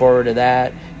 Looking forward to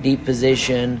that. Deep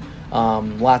position.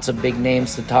 Lots of big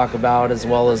names to talk about, as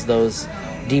well as those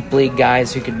deep league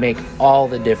guys who could make all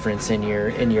the difference in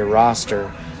your roster.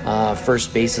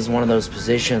 First base is one of those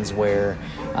positions where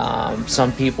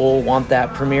some people want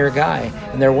that premier guy,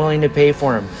 and they're willing to pay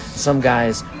for him. Some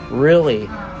guys really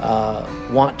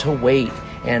want to wait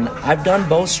And I've done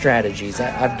both strategies.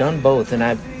 I've done both, and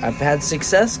I've had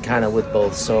success kind of with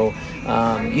both. So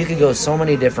you could go so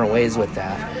many different ways with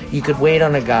that. You could wait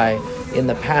on a guy in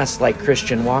the past like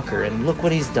Christian Walker, and look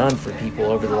what he's done for people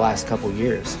over the last couple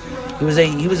years. He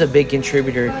was a big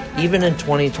contributor even in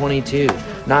 2022.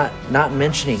 Not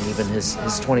mentioning even his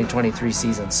 2023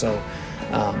 season. So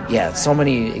so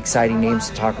many exciting names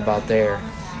to talk about there.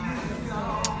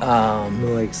 I'm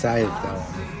really excited though.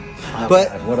 But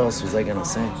God, what else was I gonna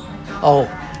say? Oh,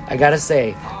 I gotta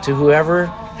say to whoever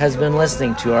has been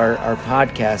listening to our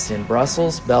podcast in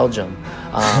Brussels, Belgium,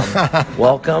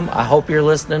 welcome. I hope you're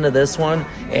listening to this one,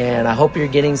 and I hope you're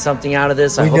getting something out of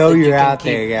this. We know you're out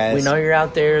there, guys. We know you're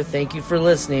out there. Thank you for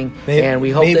listening, and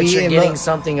we hope that you're getting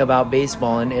something about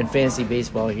baseball and fantasy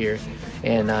baseball here.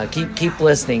 And keep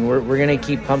listening. We're gonna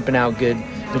keep pumping out good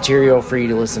material for you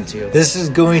to listen to. This is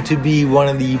going to be one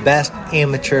of the best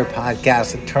amateur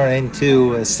podcasts to turn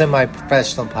into a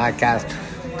semi-professional podcast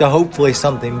to hopefully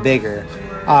something bigger.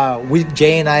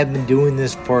 Jay and I have been doing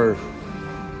this for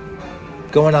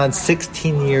going on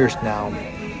 16 years now.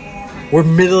 We're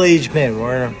middle-aged men.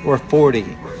 We're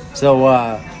 40.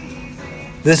 So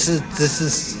this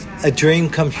is a dream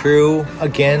come true.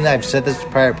 Again, I've said this in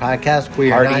prior podcasts.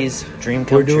 Hardee's dream come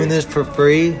true. We're doing this for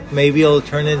free. Maybe it'll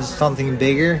turn into something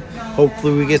bigger.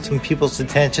 Hopefully we get some people's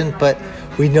attention. But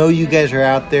we know you guys are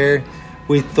out there.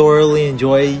 We thoroughly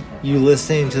enjoy you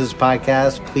listening to this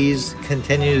podcast. Please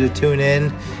continue to tune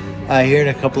in. Here in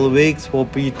a couple of weeks, we'll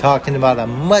be talking about a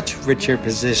much richer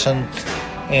position.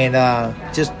 And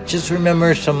just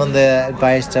remember some of the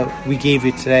advice that we gave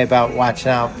you today about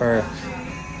watching out for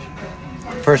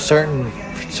certain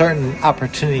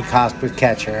opportunity cost with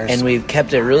catchers. And we've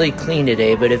kept it really clean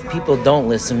today, but if people don't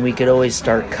listen, we could always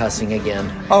start cussing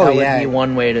again. Oh, that yeah. would be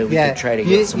one way we could try to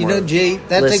get some more Jay,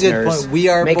 that's listeners. a good point. We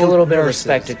are make both a little bit nurses.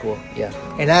 of a spectacle. Yeah.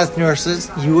 And as nurses,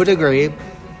 you would agree,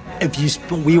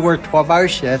 we work 12-hour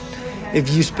shift. If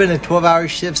you spend a 12-hour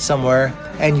shift somewhere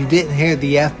and you didn't hear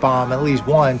the F-bomb at least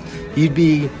once, you'd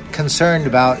be concerned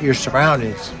about your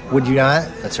surroundings, would you not?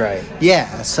 That's right.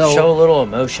 Yeah. So show a little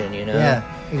emotion, Yeah,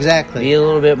 exactly. Be a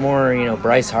little bit more,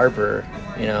 Bryce Harper,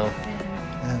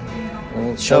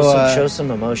 Well, show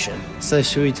some emotion. So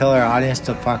should we tell our audience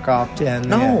to fuck off?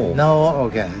 No. No?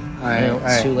 Okay. All right.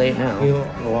 It's too late now.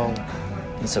 Well,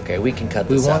 it's okay. We can cut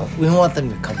this out. We want them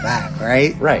to come back,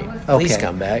 right? Right. Okay. Please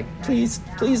come back. Please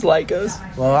like us.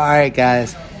 Well, all right,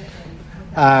 guys.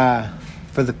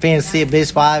 For the Fantasy of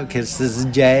Baseball Advocates, this is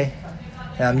Jay.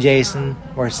 And I'm Jason.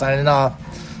 We're signing off.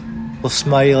 We'll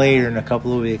smell you later in a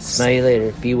couple of weeks. Smell you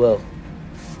later. Be well.